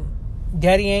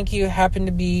 Daddy Yankee happened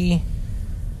to be,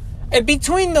 and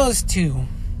between those two,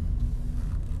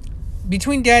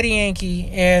 between Daddy Yankee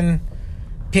and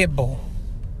Pitbull,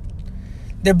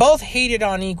 they're both hated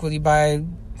on equally by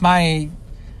my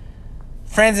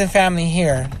friends and family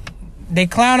here. They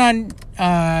clown on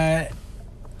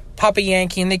Papa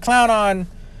Yankee and they clown on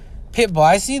Pitbull.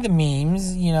 I see the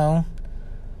memes,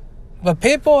 but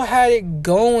Pitbull had it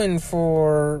going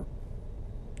for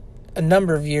a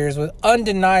number of years with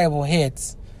undeniable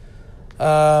hits.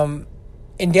 And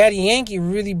Daddy Yankee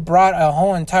really brought a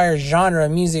whole entire genre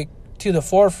of music to the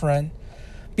forefront.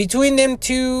 Between them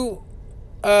two,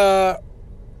 I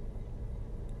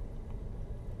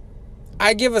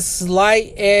give a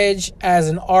slight edge as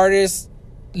an artist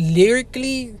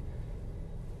lyrically.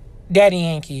 Daddy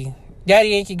Yankee. Daddy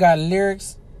Yankee got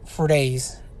lyrics for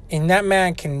days. And that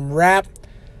man can rap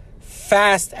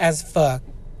fast as fuck.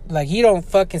 Like, he don't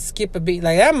fucking skip a beat.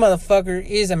 Like, that motherfucker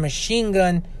is a machine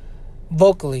gun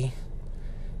vocally.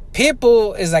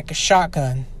 Pitbull is like a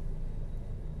shotgun.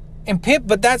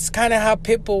 But that's kind of how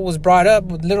Pitbull was brought up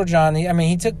with Lil Jon. I mean,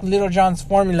 he took Lil Jon's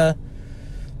formula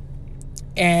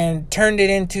and turned it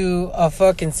into a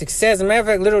fucking success. As a matter of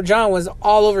fact, Lil Jon was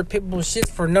all over Pitbull's shit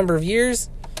for a number of years.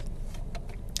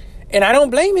 And I don't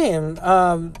blame him.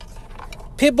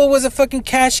 Pitbull was a fucking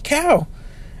cash cow.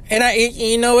 And I think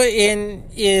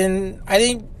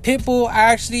Pitbull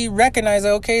actually recognized,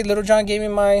 okay, Little John gave me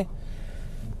my,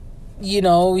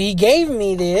 he gave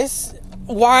me this.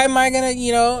 Why am I gonna,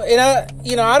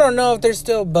 I don't know if they're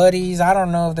still buddies. I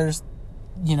don't know if there's,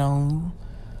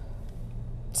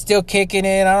 still kicking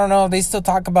it. I don't know if they still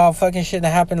talk about fucking shit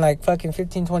that happened like fucking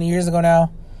 15, 20 years ago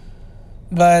now.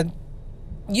 But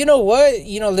you know what?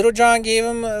 Little John gave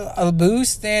him a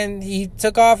boost, and he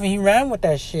took off and he ran with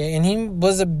that shit. And he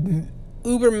was a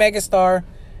uber megastar.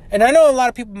 And I know a lot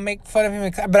of people make fun of him,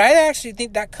 but I actually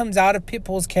think that comes out of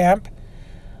Pitbull's camp.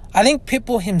 I think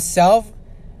Pitbull himself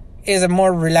is a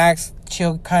more relaxed,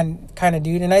 chill kind of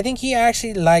dude. And I think he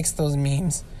actually likes those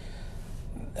memes.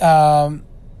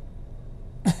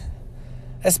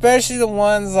 Especially the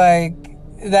ones like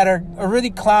that are really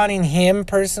clowning him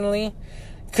personally.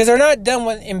 Because they're not done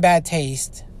in bad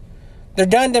taste. They're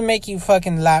done to make you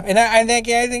fucking laugh. And I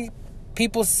think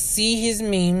people see his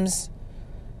memes.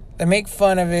 They make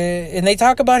fun of it. And they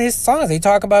talk about his songs. They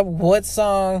talk about what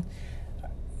song.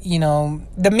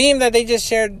 The meme that they just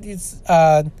shared is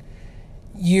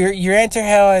you're Enter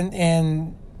Hell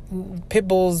and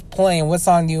Pitbull's playing. What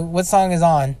song is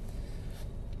on?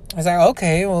 I was like,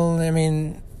 okay, well, I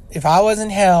mean, if I was in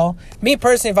hell, me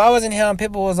personally, if I was in hell and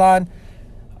Pitbull was on,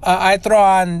 I'd throw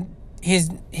on his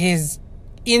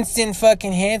instant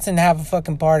fucking hits and have a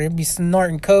fucking party. I'd be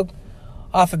snorting coke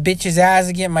off a bitch's ass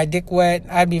and getting my dick wet.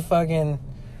 I'd be fucking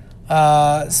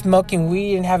smoking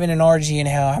weed and having an orgy in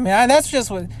hell. I mean, that's just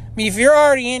what... if you're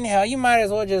already in hell, you might as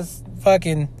well just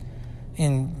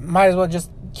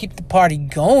keep the party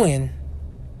going.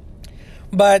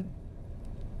 But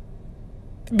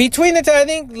between the two, I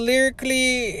think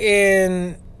lyrically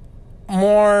and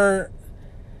more...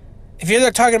 if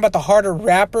you're talking about the harder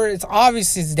rapper, it's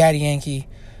Daddy Yankee.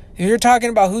 If you're talking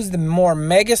about who's the more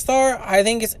megastar, I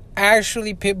think it's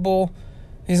actually Pitbull.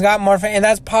 He's got more fans, and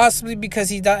that's possibly because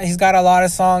he's got a lot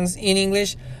of songs in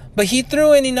English, but he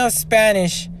threw in enough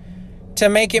Spanish to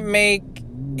make it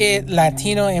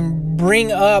Latino and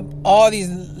bring up all these.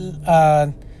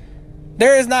 There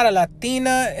is not a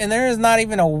Latina, and there is not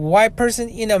even a white person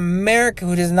in America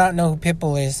who does not know who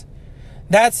Pitbull is.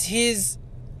 That's his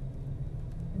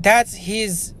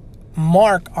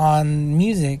mark on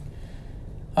music.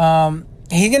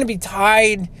 He's gonna be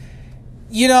tied.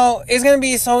 It's gonna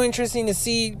be so interesting to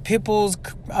see Pitbull's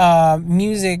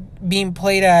music being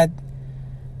played at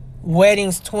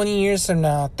weddings 20 years from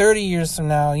now, 30 years from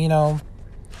now.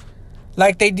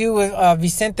 Like they do with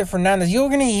Vicente Fernandez. You're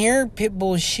gonna hear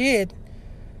Pitbull shit.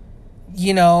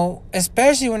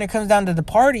 Especially when it comes down to the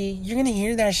party, you're gonna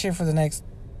hear that shit for the next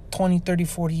 20, 30,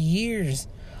 40 years.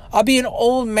 I'll be an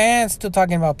old man still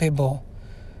talking about Pitbull.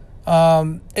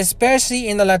 Especially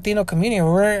in the Latino community.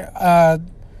 We're,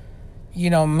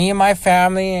 me and my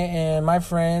family and my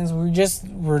friends,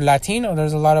 we're Latino.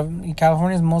 There's a lot of, in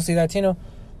California, it's mostly Latino.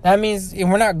 That means if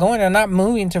we're not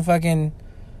moving to fucking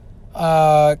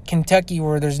Kentucky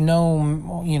where there's no,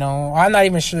 I'm not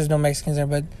even sure there's no Mexicans there,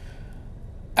 but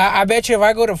I bet you if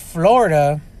I go to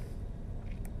Florida,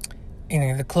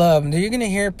 in the club, you're going to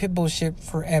hear Pitbull shit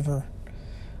forever.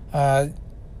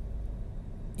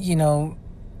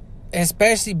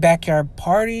 Especially backyard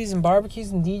parties and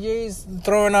barbecues and DJs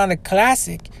throwing on a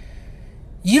classic.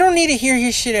 You don't need to hear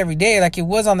his shit every day like it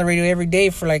was on the radio every day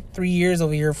for like 3 years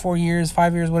over here, 4 years,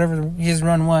 5 years, whatever his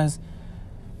run was.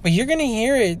 But you're gonna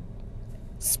hear it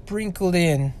sprinkled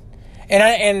in,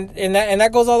 and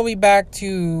that goes all the way back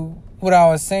to what I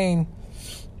was saying.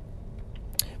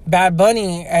 Bad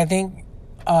Bunny, I think,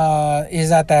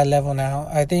 is at that level now.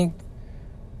 I think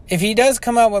if he does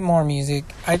come out with more music,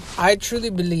 I truly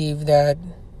believe that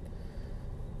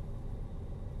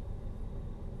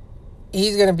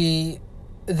he's going to be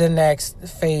the next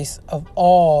face of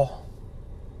all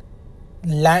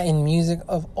Latin music,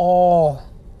 of all.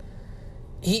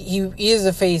 He is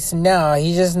the face now.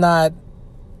 He's just not,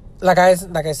 like I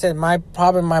said,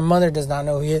 my mother does not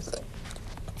know who he is.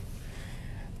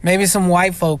 Maybe some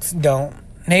white folks don't.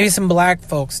 Maybe some black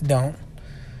folks don't.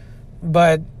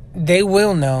 But they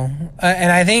will know.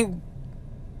 And I think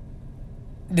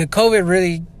the COVID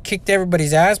really kicked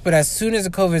everybody's ass. But as soon as the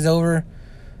COVID's over,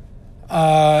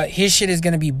 his shit is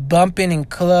going to be bumping in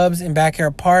clubs, in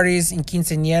backyard parties, in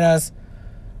quinceañeras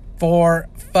for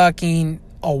fucking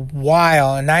a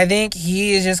while. And I think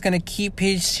he is just going to keep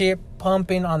his shit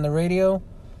pumping on the radio.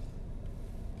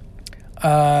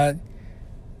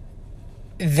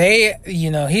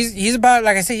 He's about,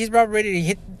 like I said, he's about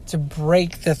ready to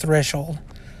break the threshold.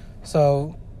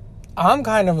 So I'm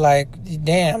kind of like,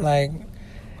 damn, like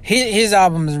his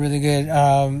album is really good.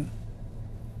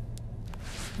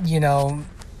 you know,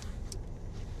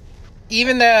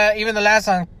 even the last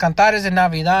song, Cantares de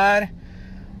Navidad,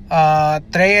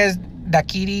 Tres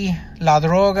Daquiri, La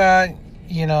Droga,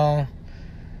 you know,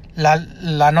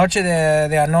 La Noche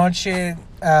de Anoche,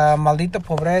 Maldita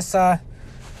Pobreza,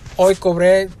 Hoy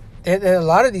Cobré. A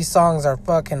lot of these songs are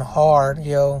fucking hard,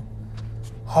 yo.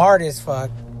 Hard as fuck.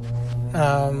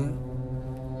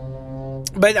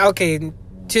 But okay,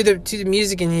 to the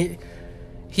music, and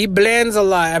he blends a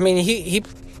lot. I mean, he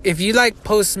if you like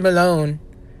Post Malone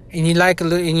and you like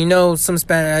and you know some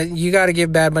Spanish, you got to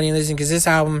give Bad Bunny a listen, because this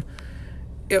album,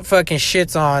 it fucking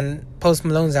shits on Post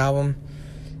Malone's album.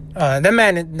 That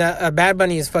man, Bad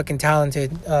Bunny is fucking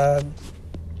talented.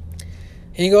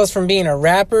 He goes from being a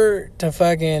rapper to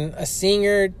fucking a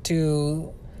singer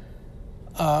to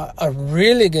a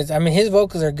really good. I mean, his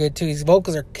vocals are good too. His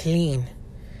vocals are clean.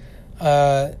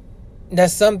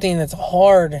 That's something that's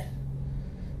hard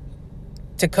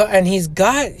to cut. And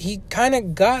he kind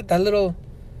of got that little,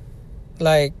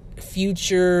 like,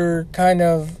 Future kind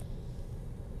of,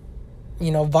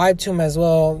 you know, vibe to him as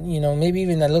well. You know, maybe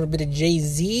even a little bit of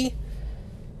Jay-Z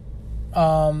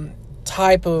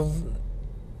type of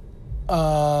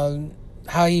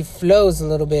how he flows a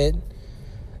little bit.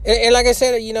 And like I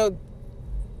said, you know,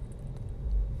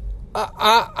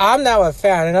 I'm now a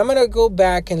fan, and I'm gonna go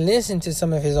back and listen to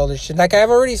some of his older shit. Like, I've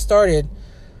already started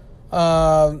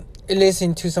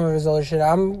listening to some of his older shit.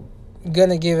 I'm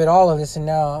gonna give it all a listen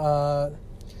now.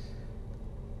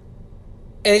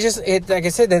 And it like I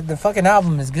said, the fucking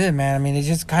album is good, man. I mean, it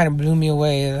just kind of blew me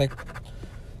away. Like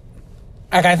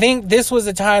I think this was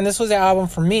the album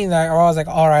for me that I was like,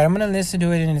 all right, I'm gonna listen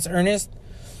to it in its earnest,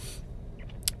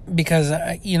 because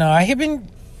you know, he's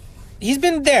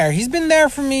been there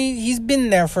for me. He's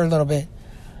been there for a little bit.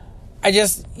 I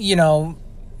just, you know,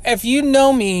 if you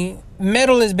know me,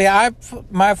 metal is big.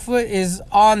 My foot is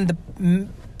on the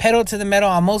pedal to the metal.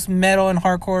 I'm most metal and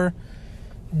hardcore,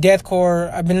 deathcore.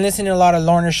 I've been listening to a lot of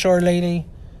Lorna Shore lately.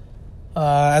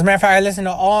 As a matter of fact, I listened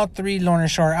to all 3 Lorna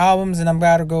Shore albums, and I'm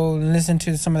about to go listen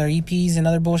to some of their EPs and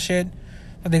other bullshit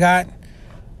that they got.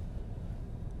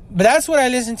 But that's what I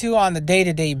listen to on the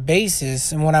day-to-day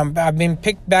basis. And when I've been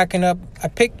picked back up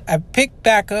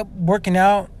working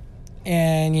out,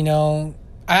 and you know,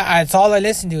 it's all I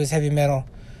listen to is heavy metal.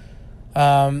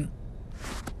 But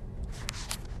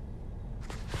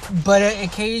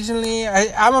occasionally,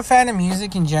 I'm a fan of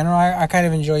music in general. I kind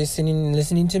of enjoy sitting and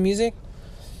listening to music.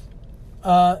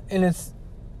 And it's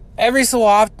every so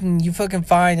often you fucking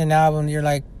find an album you're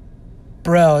like,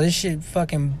 bro, this shit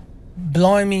fucking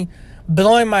blowing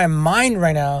my mind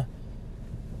right now.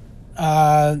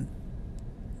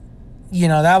 You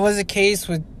know, that was the case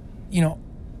with, you know,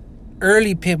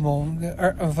 early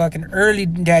Pitbull, fucking early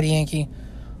Daddy Yankee.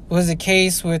 It was the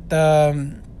case with,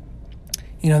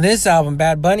 you know, this album,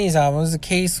 Bad Bunny's album. It was the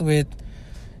case with,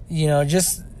 you know,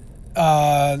 just,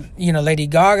 you know, Lady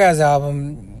Gaga's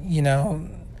album. You know,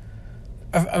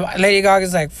 Lady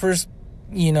Gaga's like first,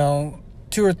 you know,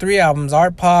 2 or 3 albums,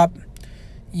 Art Pop,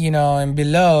 you know, and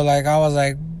below, like I was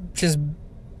like just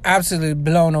absolutely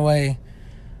blown away.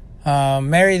 You know,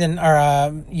 the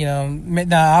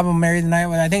album Marry the Night,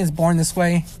 I think it's Born This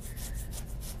Way.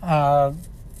 That's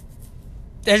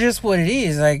just what it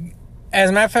is. Like, as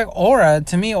a matter of fact, Aura,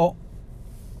 to me, Aura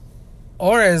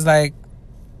is like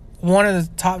one of the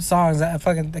top songs. I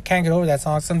can't get over that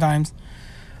song sometimes.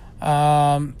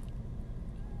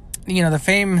 You know, the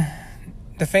fame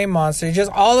monster,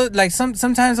 just all of, like,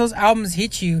 sometimes those albums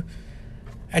hit you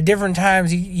at different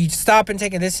times. You stop and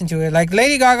take a listen to it. Like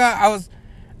Lady Gaga,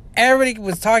 everybody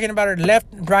was talking about her left,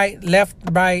 right,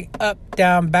 up,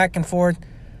 down, back and forth.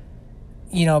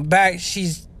 You know,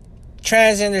 she's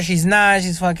transgender, she's not,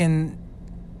 she's fucking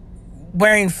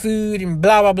wearing food and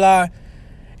blah, blah, blah.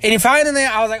 And finally,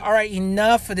 I was like, all right,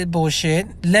 enough of this bullshit.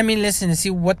 Let me listen and see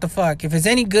what the fuck. If it's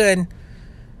any good.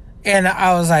 And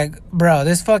I was like, bro,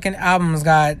 this fucking album's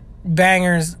got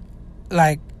bangers.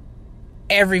 Like,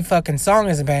 every fucking song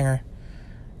is a banger.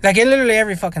 Like, literally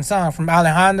every fucking song. From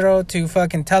Alejandro to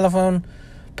fucking Telephone,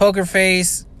 Poker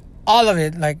Face, all of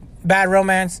it. Like, Bad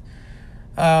Romance,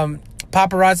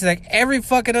 Paparazzi. Like, every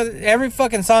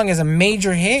fucking song is a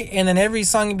major hit. And then every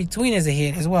song in between is a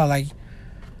hit as well. Like,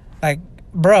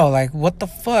 bro, like, what the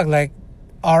fuck? Like,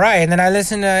 all right. And then I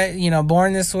listened to, you know,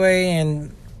 Born This Way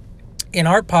and in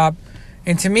Art Pop,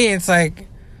 and to me, it's like,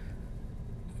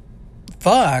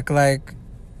 fuck, like,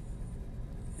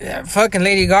 fucking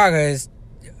Lady Gaga is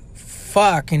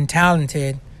fucking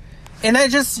talented. And that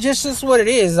just what it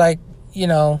is. Like, you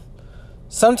know,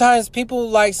 sometimes people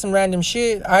like some random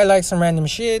shit. I like some random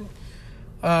shit.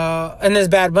 And this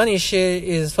Bad Bunny shit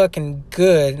is fucking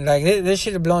good. Like, this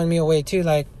shit is blowing me away, too.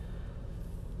 Like,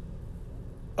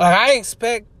 I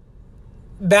expect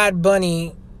Bad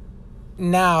Bunny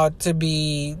now to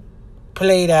be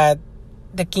played at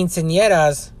the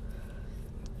quinceañeras,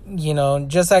 you know,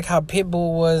 just like how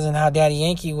Pitbull was and how Daddy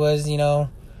Yankee was, you know,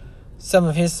 some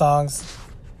of his songs.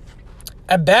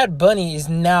 And Bad Bunny is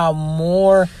now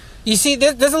more... You see,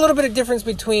 there's a little bit of difference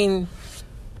between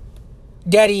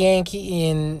Daddy Yankee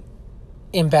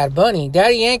and Bad Bunny.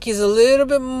 Daddy Yankee is a little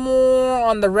bit more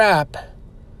on the rap.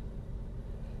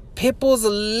 Pitbull's a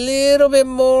little bit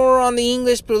more on the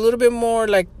English, but a little bit more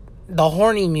like the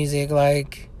horny music.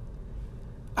 Like,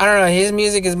 I don't know, his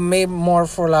music is made more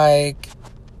for like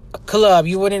a club.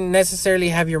 You wouldn't necessarily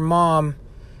have your mom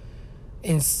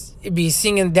and be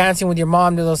singing, dancing with your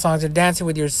mom to those songs, or dancing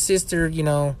with your sister, you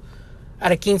know,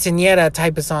 at a quinceañera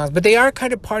type of songs. But they are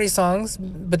kind of party songs,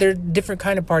 but they're different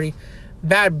kind of party.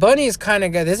 Bad Bunny is kind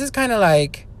of good. This is kind of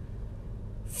like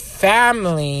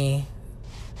family,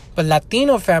 but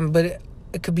Latino family, but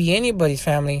it could be anybody's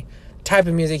family type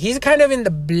of music. He's kind of in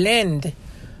the blend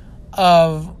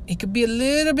of, it could be a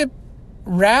little bit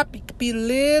rap, it could be a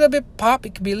little bit pop,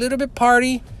 it could be a little bit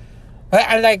party.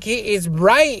 But like, it's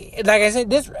right. Like I said,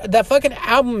 that fucking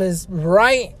album is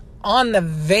right on the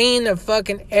vein of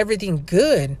fucking everything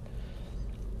good.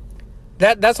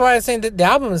 That's why I'm saying that the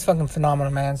album is fucking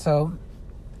phenomenal, man. So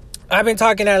I've been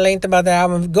talking at length about the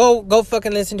album. Go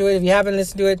fucking listen to it if you haven't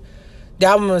listened to it. The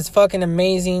album is fucking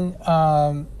amazing.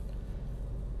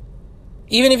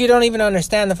 Even if you don't even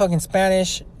understand the fucking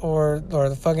Spanish or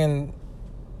the fucking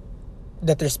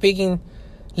that they're speaking,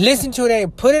 listen to it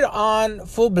and put it on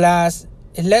full blast.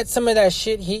 Let some of that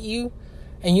shit hit you,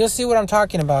 and you'll see what I'm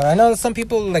talking about. I know that some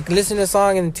people like listen to a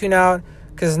song and tune out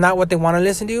because it's not what they want to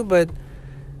listen to, but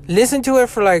listen to it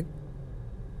for like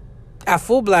at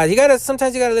full blast.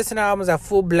 Sometimes you gotta listen to albums at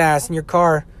full blast in your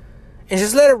car and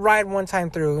just let it ride one time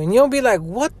through, and you'll be like,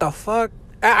 what the fuck?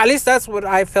 At least that's what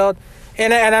I felt.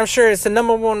 And I'm sure it's the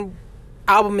number one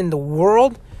album in the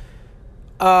world.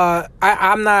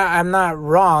 I'm not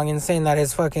wrong in saying that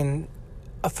it's fucking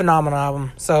a phenomenal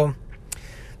album. So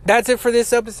that's it for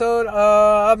this episode.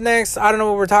 Up next, I don't know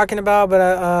what we're talking about,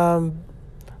 but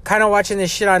kind of watching this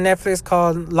shit on Netflix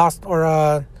called Lost,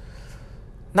 or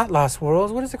not Lost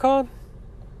Worlds. What is it called?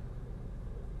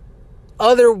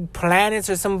 Other Planets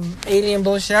or some alien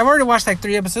bullshit. I've already watched like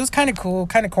 3 episodes. Kind of cool,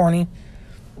 kind of corny.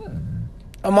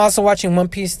 I'm also watching One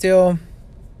Piece still.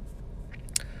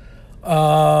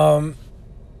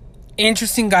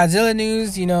 Interesting Godzilla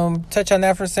news. You know, touch on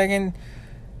that for a second.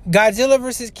 Godzilla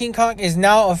vs. King Kong is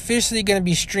now officially going to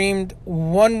be streamed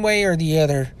one way or the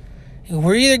other.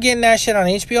 We're either getting that shit on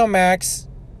HBO Max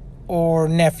or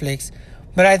Netflix.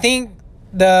 But I think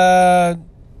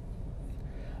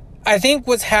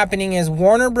what's happening is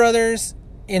Warner Brothers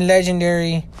and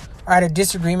Legendary are at a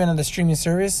disagreement on the streaming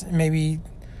service. Maybe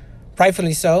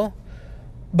rightfully so.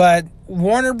 But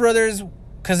Warner Brothers,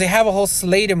 because they have a whole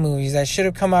slate of movies that should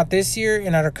have come out this year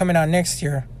and that are coming out next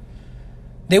year,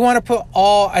 they want to put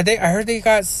I heard they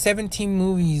got 17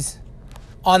 movies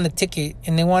on the ticket,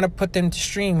 and they want to put them to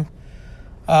stream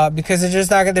because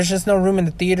there's just no room in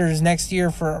the theaters next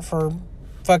year for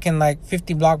fucking like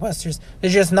 50 blockbusters.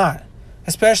 There's just not,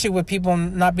 especially with people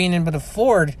not being able to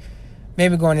afford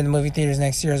maybe going to the movie theaters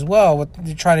next year as well.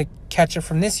 They're trying to catch it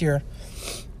from this year.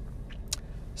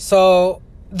 So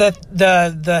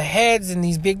the heads and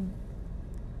these big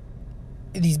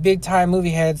time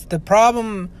movie heads, the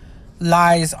problem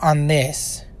lies on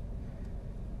this.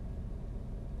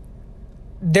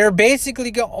 They're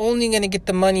basically only going to get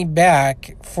the money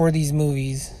back for these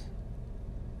movies.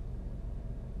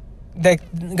 Like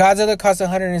Godzilla cost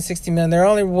 $160 million. They're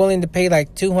only willing to pay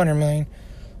like $200 million.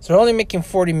 So they're only making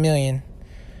 $40 million.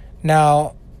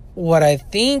 Now, what I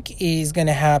think is going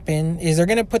to happen is they're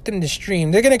going to put them to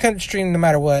stream. They're going to come to stream no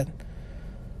matter what.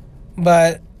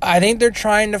 But I think they're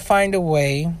trying to find a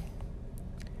way,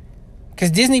 because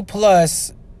Disney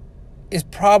Plus is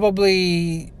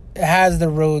probably has the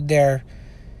road there.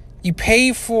 You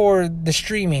pay for the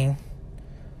streaming,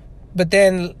 but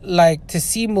then like to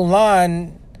see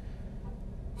Mulan,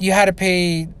 you had to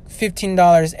pay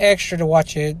 $15 extra to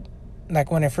watch it, like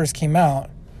when it first came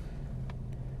out.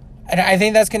 And I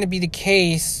think that's going to be the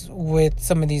case with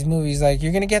some of these movies. Like,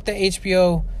 you're going to get the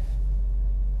HBO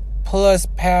Plus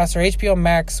Pass or HBO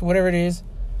Max, whatever it is,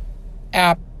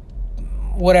 app,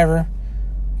 whatever.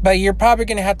 But you're probably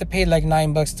going to have to pay like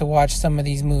 $9 to watch some of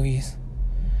these movies.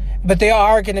 But they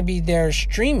are going to be there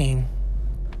streaming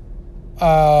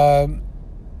for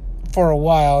a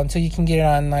while until you can get it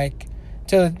on, like,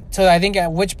 till I think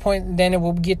at which point then it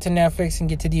will get to Netflix and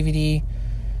get to DVD.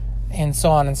 and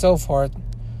so on and so forth.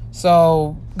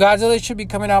 So Godzilla should be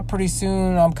coming out pretty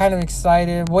soon. I'm kind of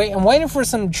excited. I'm waiting for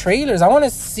some trailers. I want to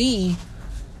see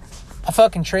a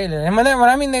fucking trailer. And when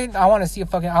I mean I want to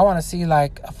see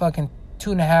like a fucking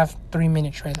 2.5, 3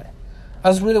 minute trailer.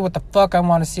 That's really what the fuck I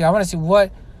want to see. I want to see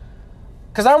what,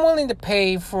 because I'm willing to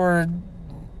pay for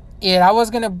it. I was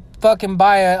gonna fucking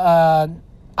buy a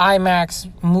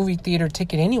IMAX movie theater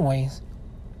ticket anyways.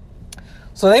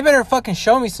 So they better fucking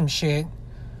show me some shit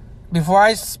before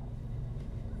I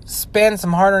spend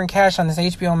some hard-earned cash on this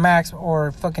HBO Max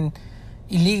or fucking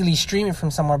illegally stream it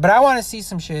from somewhere. But I want to see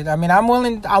some shit. I mean, I'm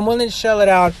willing to shell it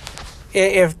out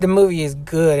if the movie is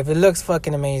good, if it looks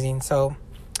fucking amazing. So,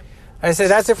 like I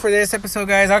said, that's it for this episode,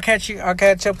 guys. I'll catch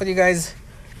up with you guys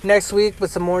next week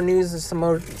with some more news and some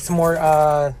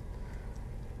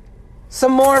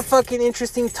more fucking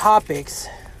interesting topics.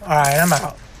 All right, I'm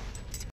out.